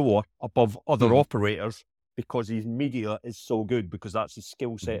in the door above other operators because his media is so good, because that's his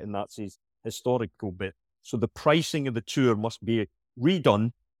skill set and that's his historical bit. So the pricing of the tour must be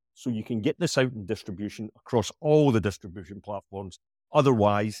redone so you can get this out in distribution across all the distribution platforms.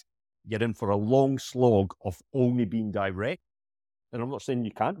 Otherwise, you're in for a long slog of only being direct. And I'm not saying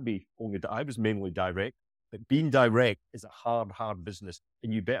you can't be only, I was mainly direct, but being direct is a hard business,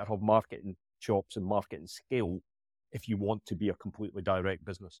 and you better have marketing chops and marketing skill if you want to be a completely direct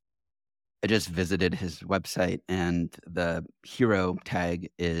business. I just visited his website, and the hero tag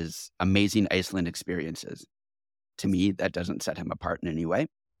is amazing Iceland experiences. To me, that doesn't set him apart in any way.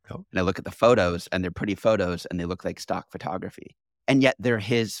 Oh. And I look at the photos, and they're pretty photos, and they look like stock photography. And yet they're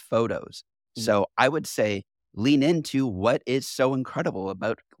his photos. So I would say lean into what is so incredible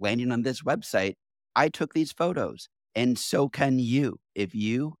about landing on this website. I took these photos, and so can you. If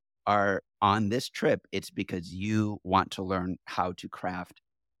you are on this trip, it's because you want to learn how to craft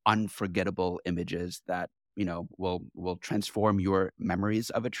unforgettable images that, will transform your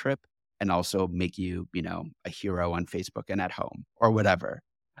memories of a trip and also make you, a hero on Facebook and at home or whatever.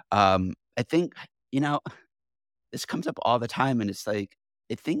 I think, this comes up all the time, and it's like,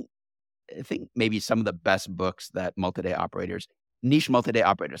 I think maybe some of the best books that niche multi-day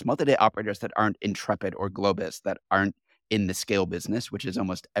operators that aren't Intrepid or Globus, that aren't in the scale business, which is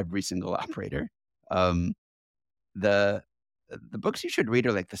almost every single operator. The books you should read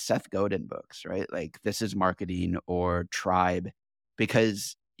are like the Seth Godin books, right? Like This Is Marketing or Tribe,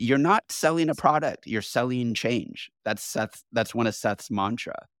 because you're not selling a product, you're selling change. That's one of Seth's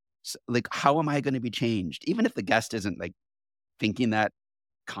mantra. So, like, how am I going to be changed? Even if the guest isn't like thinking that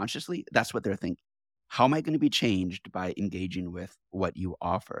consciously, that's what they're thinking. How am I going to be changed by engaging with what you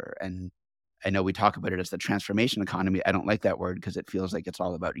offer? And I know we talk about it as the transformation economy. I don't like that word because it feels like it's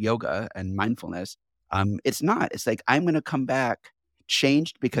all about yoga and mindfulness. It's not. It's like, I'm going to come back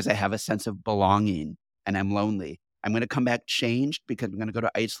changed because I have a sense of belonging and I'm lonely. I'm going to come back changed because I'm going to go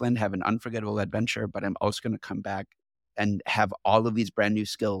to Iceland, have an unforgettable adventure, but I'm also going to come back and have all of these brand new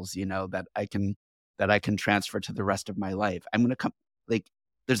skills, that I can transfer to the rest of my life. I'm going to come, like,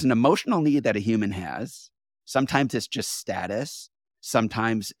 there's an emotional need that a human has. Sometimes it's just status.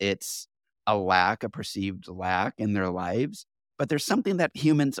 Sometimes it's a perceived lack in their lives. But there's something that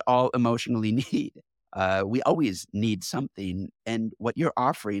humans all emotionally need. We always need something. And what you're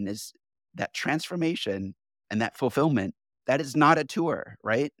offering is that transformation and that fulfillment. That is not a tour,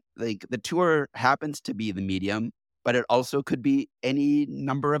 right? Like, the tour happens to be the medium, but it also could be any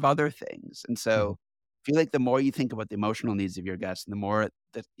number of other things. And so I feel like the more you think about the emotional needs of your guests, and the more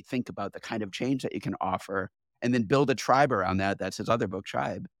that you think about the kind of change that you can offer, and then build a tribe around that. That's his other book,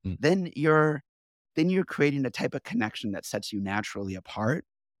 Tribe. Mm. Then you're creating a type of connection that sets you naturally apart,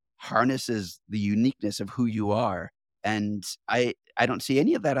 harnesses the uniqueness of who you are. And I don't see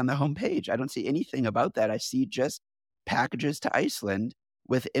any of that on the homepage. I don't see anything about that. I see just packages to Iceland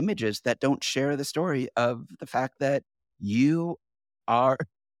with images that don't share the story of the fact that you are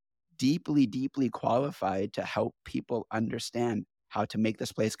deeply, deeply qualified to help people understand how to make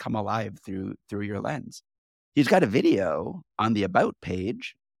this place come alive through your lens. He's got a video on the About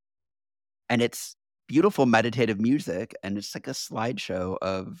page, and it's beautiful meditative music, and it's like a slideshow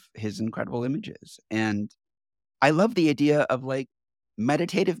of his incredible images. And I love the idea of like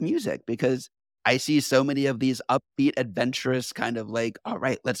meditative music because I see so many of these upbeat, adventurous kind of like, all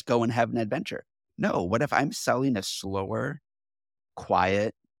right, let's go and have an adventure. No, what if I'm selling a slower,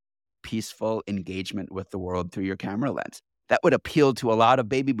 quiet, peaceful engagement with the world through your camera lens? That would appeal to a lot of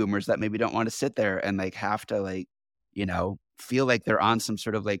baby boomers that maybe don't want to sit there and like have to like, feel like they're on some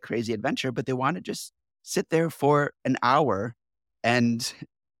sort of like crazy adventure, but they want to just sit there for an hour and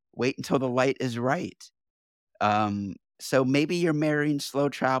wait until the light is right. So maybe you're marrying slow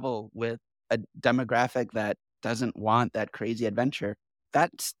travel with a demographic that doesn't want that crazy adventure.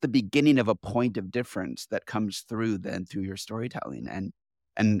 That's the beginning of a point of difference that comes through then through your storytelling.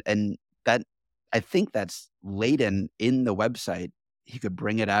 And that, I think that's laden in the website. He could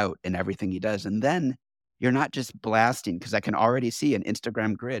bring it out in everything he does. And then you're not just blasting, because I can already see an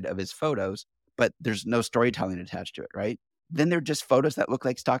Instagram grid of his photos, but there's no storytelling attached to it, right? Then they're just photos that look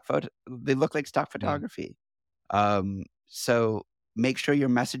like stock they look like stock photography. So make sure you're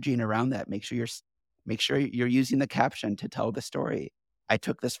messaging around that. Make sure you're using the caption to tell the story. I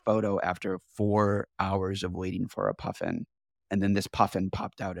took this photo after 4 hours of waiting for a puffin, and then this puffin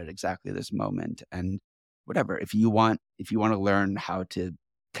popped out at exactly this moment. And whatever, if you want to learn how to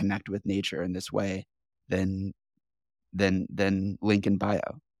connect with nature in this way, then link in bio,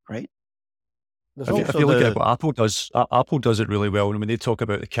 right? If you look at what Apple does, Apple does it really well. And when they talk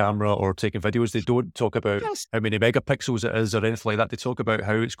about the camera or taking videos, they don't talk about how many megapixels it is or anything like that. They talk about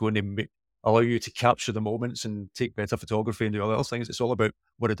how it's going to allow you to capture the moments and take better photography and do other things. It's all about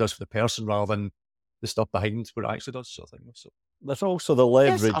what it does for the person rather than the stuff behind what it actually does. Sort of thing. So there's also the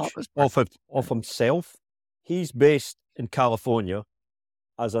leverage of himself. He's based in California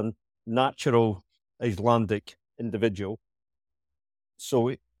as a natural Icelandic individual.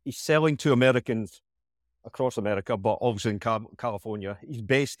 So he's selling to Americans across America, but obviously in California. He's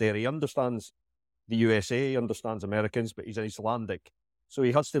based there. He understands the USA, he understands Americans, but he's Icelandic. So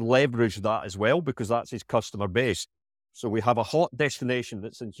he has to leverage that as well because that's his customer base. So we have a hot destination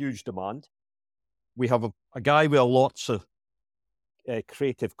that's in huge demand. We have a guy with lots of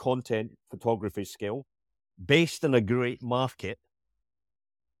creative content photography skill based in a great market.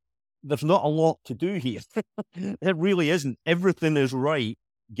 There's not a lot to do here. It really isn't. Everything is right.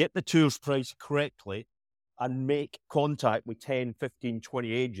 Get the tours priced correctly and make contact with 10, 15,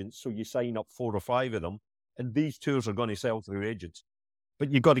 20 agents so you sign up 4 or 5 of them, and these tours are going to sell through agents.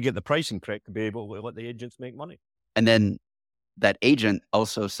 But you've got to get the pricing correct to be able to let the agents make money. And then that agent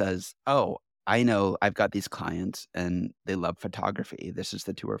also says, oh, I know I've got these clients and they love photography. This is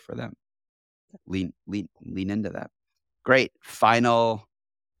the tour for them. Lean into that. Great. Final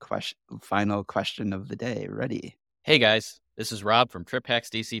question of the day. Ready? Hey guys, this is Rob from Trip Hacks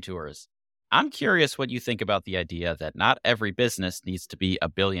DC Tours. I'm curious what you think about the idea that not every business needs to be a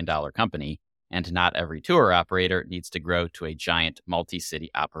billion-dollar company, and not every tour operator needs to grow to a giant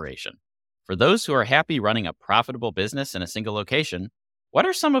multi-city operation. For those who are happy running a profitable business in a single location, what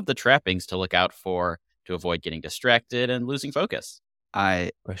are some of the trappings to look out for to avoid getting distracted and losing focus?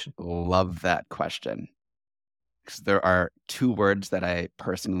 I love that question, because there are 2 words that I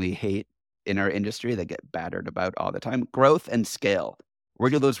personally hate in our industry that get battered about all the time: growth and scale. Where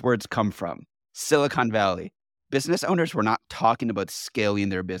do those words come from? Silicon Valley. Business owners were not talking about scaling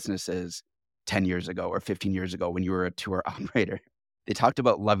their businesses 10 years ago or 15 years ago when you were a tour operator. They talked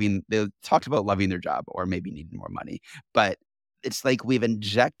about loving their job or maybe needing more money. But it's like we've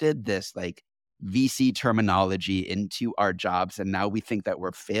injected this like VC terminology into our jobs, and now we think that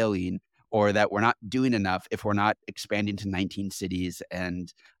we're failing or that we're not doing enough if we're not expanding to 19 cities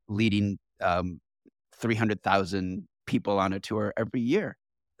and leading 300,000 people on a tour every year.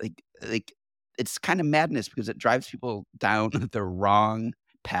 Like it's kind of madness because it drives people down the wrong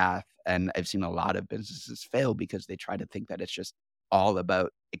path. And I've seen a lot of businesses fail because they try to think that it's just all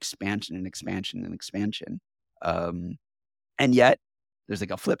about expansion and expansion and expansion. And yet there's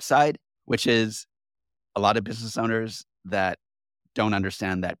like a flip side, which is a lot of business owners that don't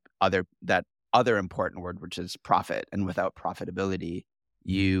understand that other important word, which is profit. And without profitability,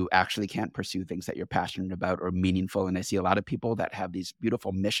 you actually can't pursue things that you're passionate about or meaningful. And I see a lot of people that have these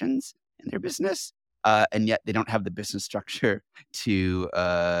beautiful missions in their business, and yet they don't have the business structure to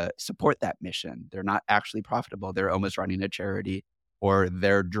support that mission. They're not actually profitable. They're almost running a charity, or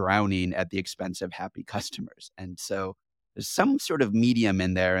they're drowning at the expense of happy customers. And so there's some sort of medium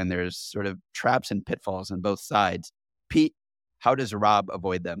in there, and there's sort of traps and pitfalls on both sides. Pete, how does Rob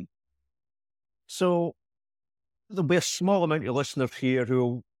avoid them? So there'll be a small amount of listeners here who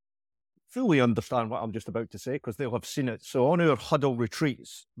will fully understand what I'm just about to say because they'll have seen it. So on our huddle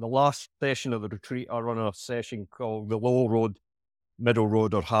retreats, the last session of the retreat, I run a session called the low road, middle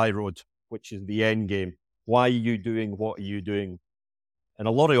road, or high road, which is the end game. Why are you doing what are you doing? And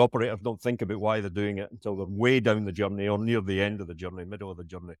a lot of operators don't think about why they're doing it until they're way down the journey or near the end of the journey, middle of the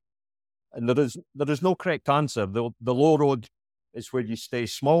journey. And there is no correct answer. The low road is where you stay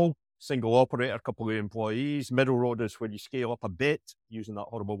small, single operator, couple of employees. Middle road is where you scale up a bit, using that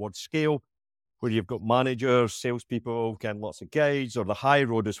horrible word scale, where you've got managers, salespeople, lots of guides. Or the high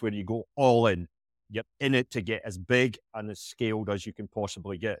road is where you go all in. You're in it to get as big and as scaled as you can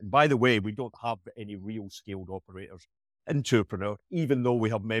possibly get. And by the way, we don't have any real scaled operators in Tourpeneur, even though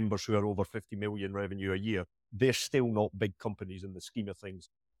we have members who are over 50 million revenue a year. They're still not big companies in the scheme of things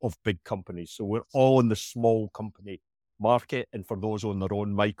of big companies. So we're all in the small company market, and for those on their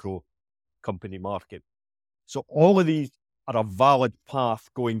own micro company market. So all of these are a valid path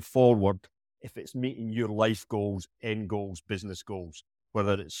going forward if it's meeting your life goals, end goals, business goals,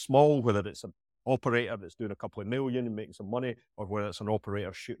 whether it's small, whether it's an operator that's doing a couple of million and making some money, or whether it's an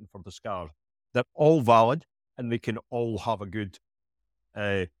operator shooting for the stars. They're all valid, and they can all have a good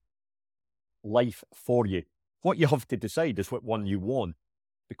life for you. What you have to decide is what one you want,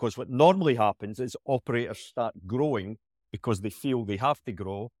 because what normally happens is operators start growing because they feel they have to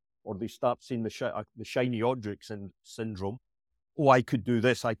grow, or they start seeing the shiny objects syndrome. Oh, I could do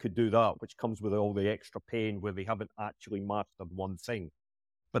this, I could do that, which comes with all the extra pain where they haven't actually mastered one thing.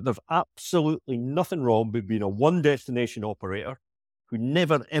 But there's absolutely nothing wrong with being a one-destination operator who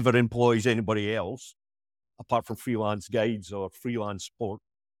never, ever employs anybody else, apart from freelance guides or freelance sport,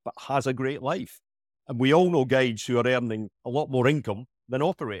 but has a great life. And we all know guides who are earning a lot more income than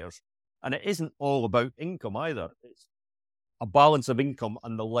operators. And it isn't all about income either. It's a balance of income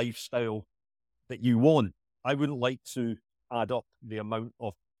and the lifestyle that you want. I wouldn't like to add up the amount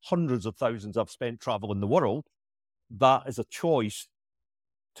of hundreds of thousands I've spent traveling the world. That is a choice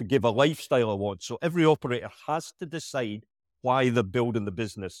to give a lifestyle I want. So every operator has to decide why they're building the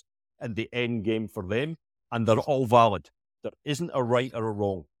business and the end game for them. And they're all valid. There isn't a right or a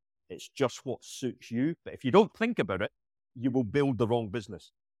wrong. It's just what suits you. But if you don't think about it, you will build the wrong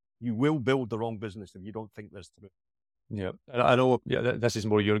business. You will build the wrong business if you don't think this through. Yeah, and I know this is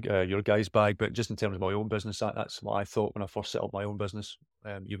more your guys' bag, but just in terms of my own business, that's what I thought when I first set up my own business.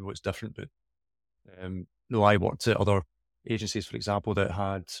 Even though it's different, but no, I worked at other agencies, for example, that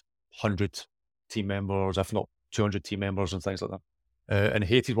had 100 team members, if not 200 team members, and things like that, and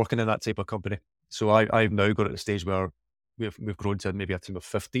hated working in that type of company. So I've now got at the stage where we've grown to maybe a team of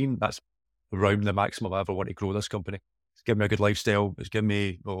 15. That's around the maximum I ever want to grow this company. It's given me a good lifestyle. It's given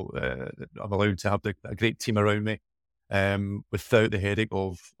me, I'm allowed to have a great team around me, without the headache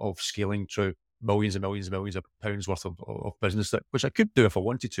of scaling through millions and millions and millions of pounds worth of business, which I could do if I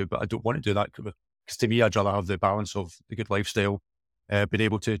wanted to, but I don't want to do that because to me, I'd rather have the balance of the good lifestyle, being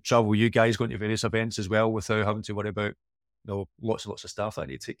able to travel with you guys, going to various events as well without having to worry about lots and lots of staff that I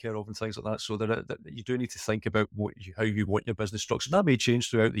need to take care of and things like that. So that you do need to think about how you want your business structured. That may change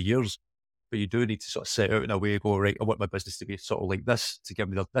throughout the years, but you do need to sort of set out in a way, go, right, I want my business to be sort of like this, to give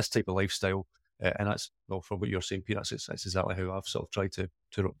me this type of lifestyle. And that's, from what you're saying, Pete, that's exactly how I've sort of tried to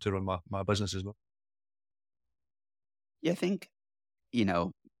run my business as well. Yeah, I think,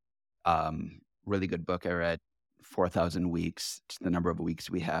 really good book I read, 4,000 Weeks, it's the number of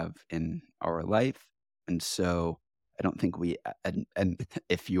weeks we have in our life. And so I don't think and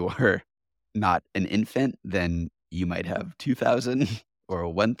if you're not an infant, then you might have 2,000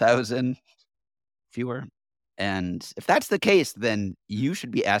 or 1,000 fewer. And if that's the case, then you should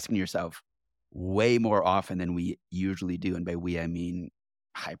be asking yourself way more often than we usually do. And by we, I mean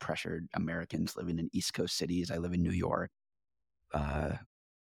high pressured Americans living in East Coast cities. I live in New York,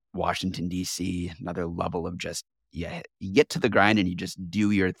 Washington, D.C., another level of just, you get to the grind and you just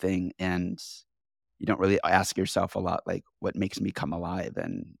do your thing. And you don't really ask yourself a lot, like, what makes me come alive?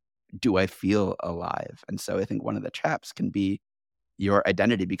 And do I feel alive? And so I think one of the traps can be your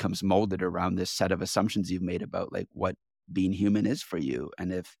identity becomes molded around this set of assumptions you've made about like what being human is for you.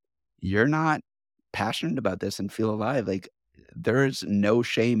 And if you're not passionate about this and feel alive, like there's no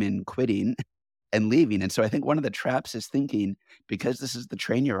shame in quitting and leaving. And so I think one of the traps is thinking, because this is the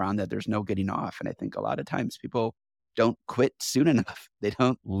train you're on, that there's no getting off. And I think a lot of times people don't quit soon enough. They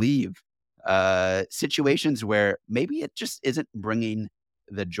don't leave situations where maybe it just isn't bringing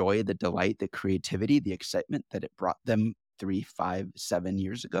the joy, the delight, the creativity, the excitement that it brought them 3, 5, 7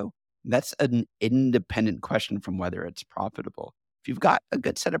 years ago. That's an independent question from whether it's profitable. If you've got a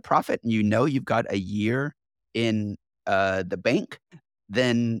good set of profit and you know you've got a year in the bank,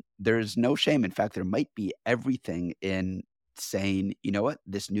 then there's no shame. In fact, there might be everything in saying, you know what,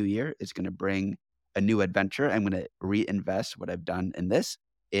 this new year is going to bring a new adventure. I'm going to reinvest what I've done in this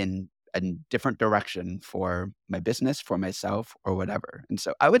in a different direction for my business, for myself, or whatever. And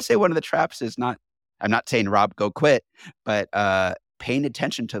so I would say one of the traps is not, I'm not saying, Rob, go quit, but paying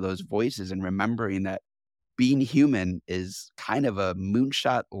attention to those voices and remembering that being human is kind of a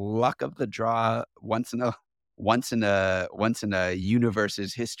moonshot, luck of the draw, once in a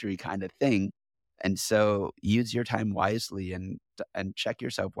universe's history kind of thing. And so use your time wisely and check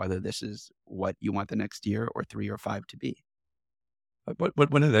yourself whether this is what you want the next year or 3 or 5 to be. But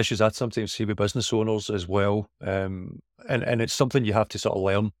one of the issues I sometimes see with business owners as well, and it's something you have to sort of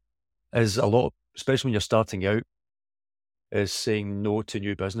learn, is a lot, especially when you're starting out, is saying no to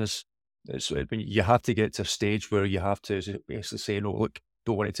new business. You have to get to a stage where you have to basically say, no, look,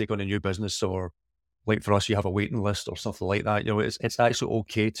 don't want to take on a new business, or like for us, you have a waiting list or something like that. You know, it's actually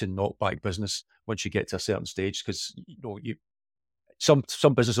okay to not back business once you get to a certain stage, because some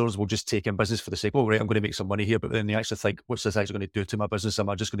business owners will just take in business for the sake, oh, right, I'm going to make some money here, but then they actually think, what's this actually going to do to my business? Am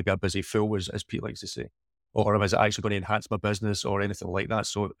I just going to be a busy fool, as Pete likes to say? Or is it actually going to enhance my business or anything like that?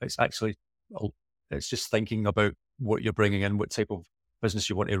 So it's just thinking about what you're bringing in, what type of business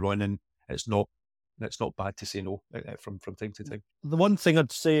you want to run, and it's not bad to say no from time to time. The one thing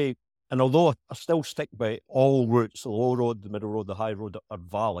I'd say, and although I still stick by all routes, the low road, the middle road, the high road are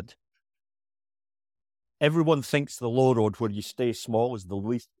valid, everyone thinks the low road, where you stay small, is the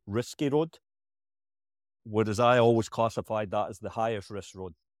least risky road, whereas I always classified that as the highest risk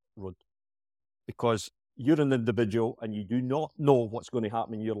road, because you're an individual and you do not know what's going to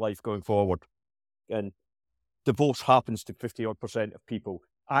happen in your life going forward. And divorce happens to 50% of people.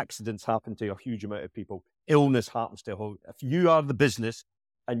 Accidents happen to a huge amount of people. Illness happens to a whole. If you are the business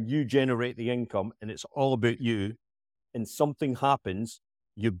and you generate the income and it's all about you, and something happens,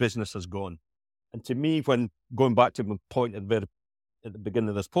 your business is gone. And to me, when going back to my point at the beginning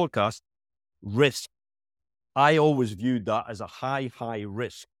of this podcast, risk, I always viewed that as a high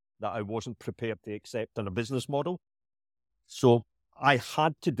risk that I wasn't prepared to accept in a business model. So I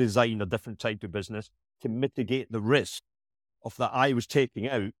had to design a different type of business to mitigate the risk of that I was taking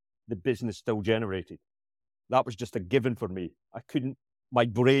out, the business still generated. That was just a given for me. My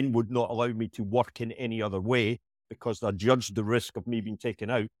brain would not allow me to work in any other way, because I judged the risk of me being taken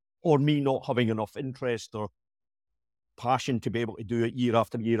out, or me not having enough interest or passion to be able to do it year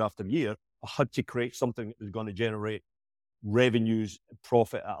after year after year. I had to create something that was going to generate revenues,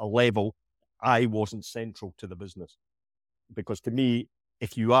 profit at a level I wasn't central to the business. Because to me,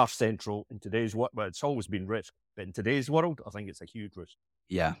 if you are central in today's world, well, it's always been risk, but in today's world, I think it's a huge risk.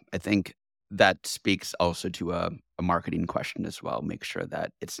 Yeah, I think that speaks also to a marketing question as well. Make sure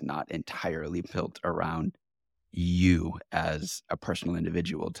that it's not entirely built around you as a personal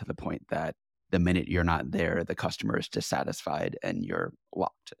individual, to the point that the minute you're not there, the customer is dissatisfied and you're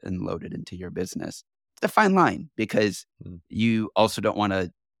locked and loaded into your business. It's a fine line, because you also don't want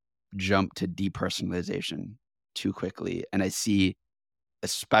to jump to depersonalization too quickly. And I see,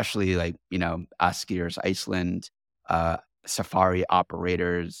 especially like, us skiers, Iceland, safari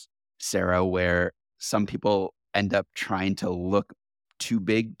operators, Sarah, where some people end up trying to look too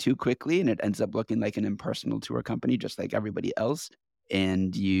big too quickly, and it ends up looking like an impersonal tour company, just like everybody else.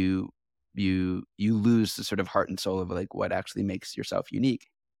 And you lose the sort of heart and soul of like what actually makes yourself unique,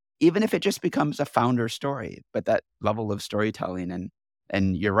 even if it just becomes a founder story. But that level of storytelling,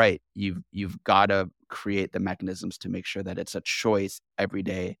 and you're right, you've got to create the mechanisms to make sure that it's a choice every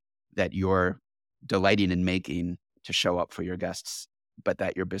day that you're delighting in making to show up for your guests, but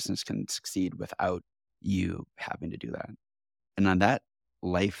that your business can succeed without you having to do that. And on that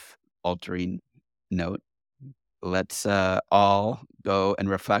life-altering note, let's all go and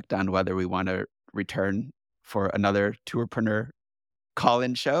reflect on whether we want to return for another Tourpeneur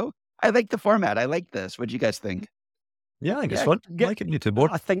call-in show. I like the format. I like this. What do you guys think? Yeah, I think it's fun. I like it. You to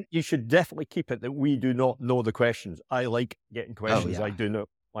board. I think you should definitely keep it that we do not know the questions. I like getting questions. yeah. I do not.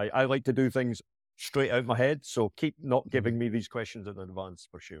 I like to do things straight out of my head. So keep not giving me these questions in advance,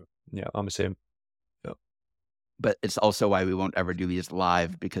 for sure. Yeah, I'm the same. Yeah. But it's also why we won't ever do these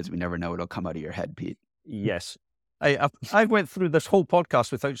live, because we never know what'll come out of your head, Pete. Yes. I went through this whole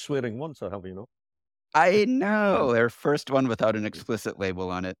podcast without swearing once, I have, I know. Their first one without an explicit label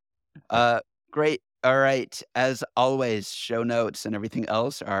on it. Great. All right. As always, show notes and everything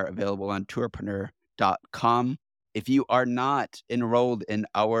else are available on tourpreneur.com. If you are not enrolled in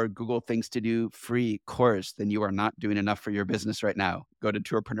our Google Things to Do free course, then you are not doing enough for your business right now. Go to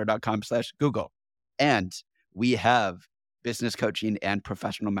tourpreneur.com/Google. And we have business coaching and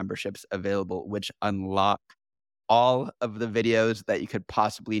professional memberships available, which unlock all of the videos that you could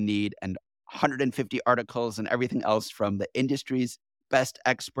possibly need and 150 articles and everything else from the industry's best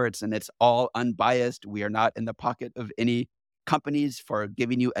experts. And it's all unbiased. We are not in the pocket of any companies for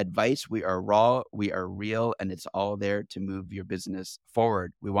giving you advice. We are raw, we are real, and it's all there to move your business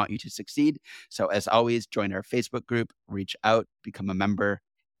forward. We want you to succeed. So as always, join our Facebook group, reach out, become a member.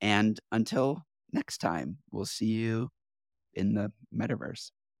 And until next time, we'll see you in the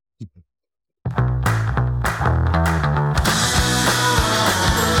metaverse.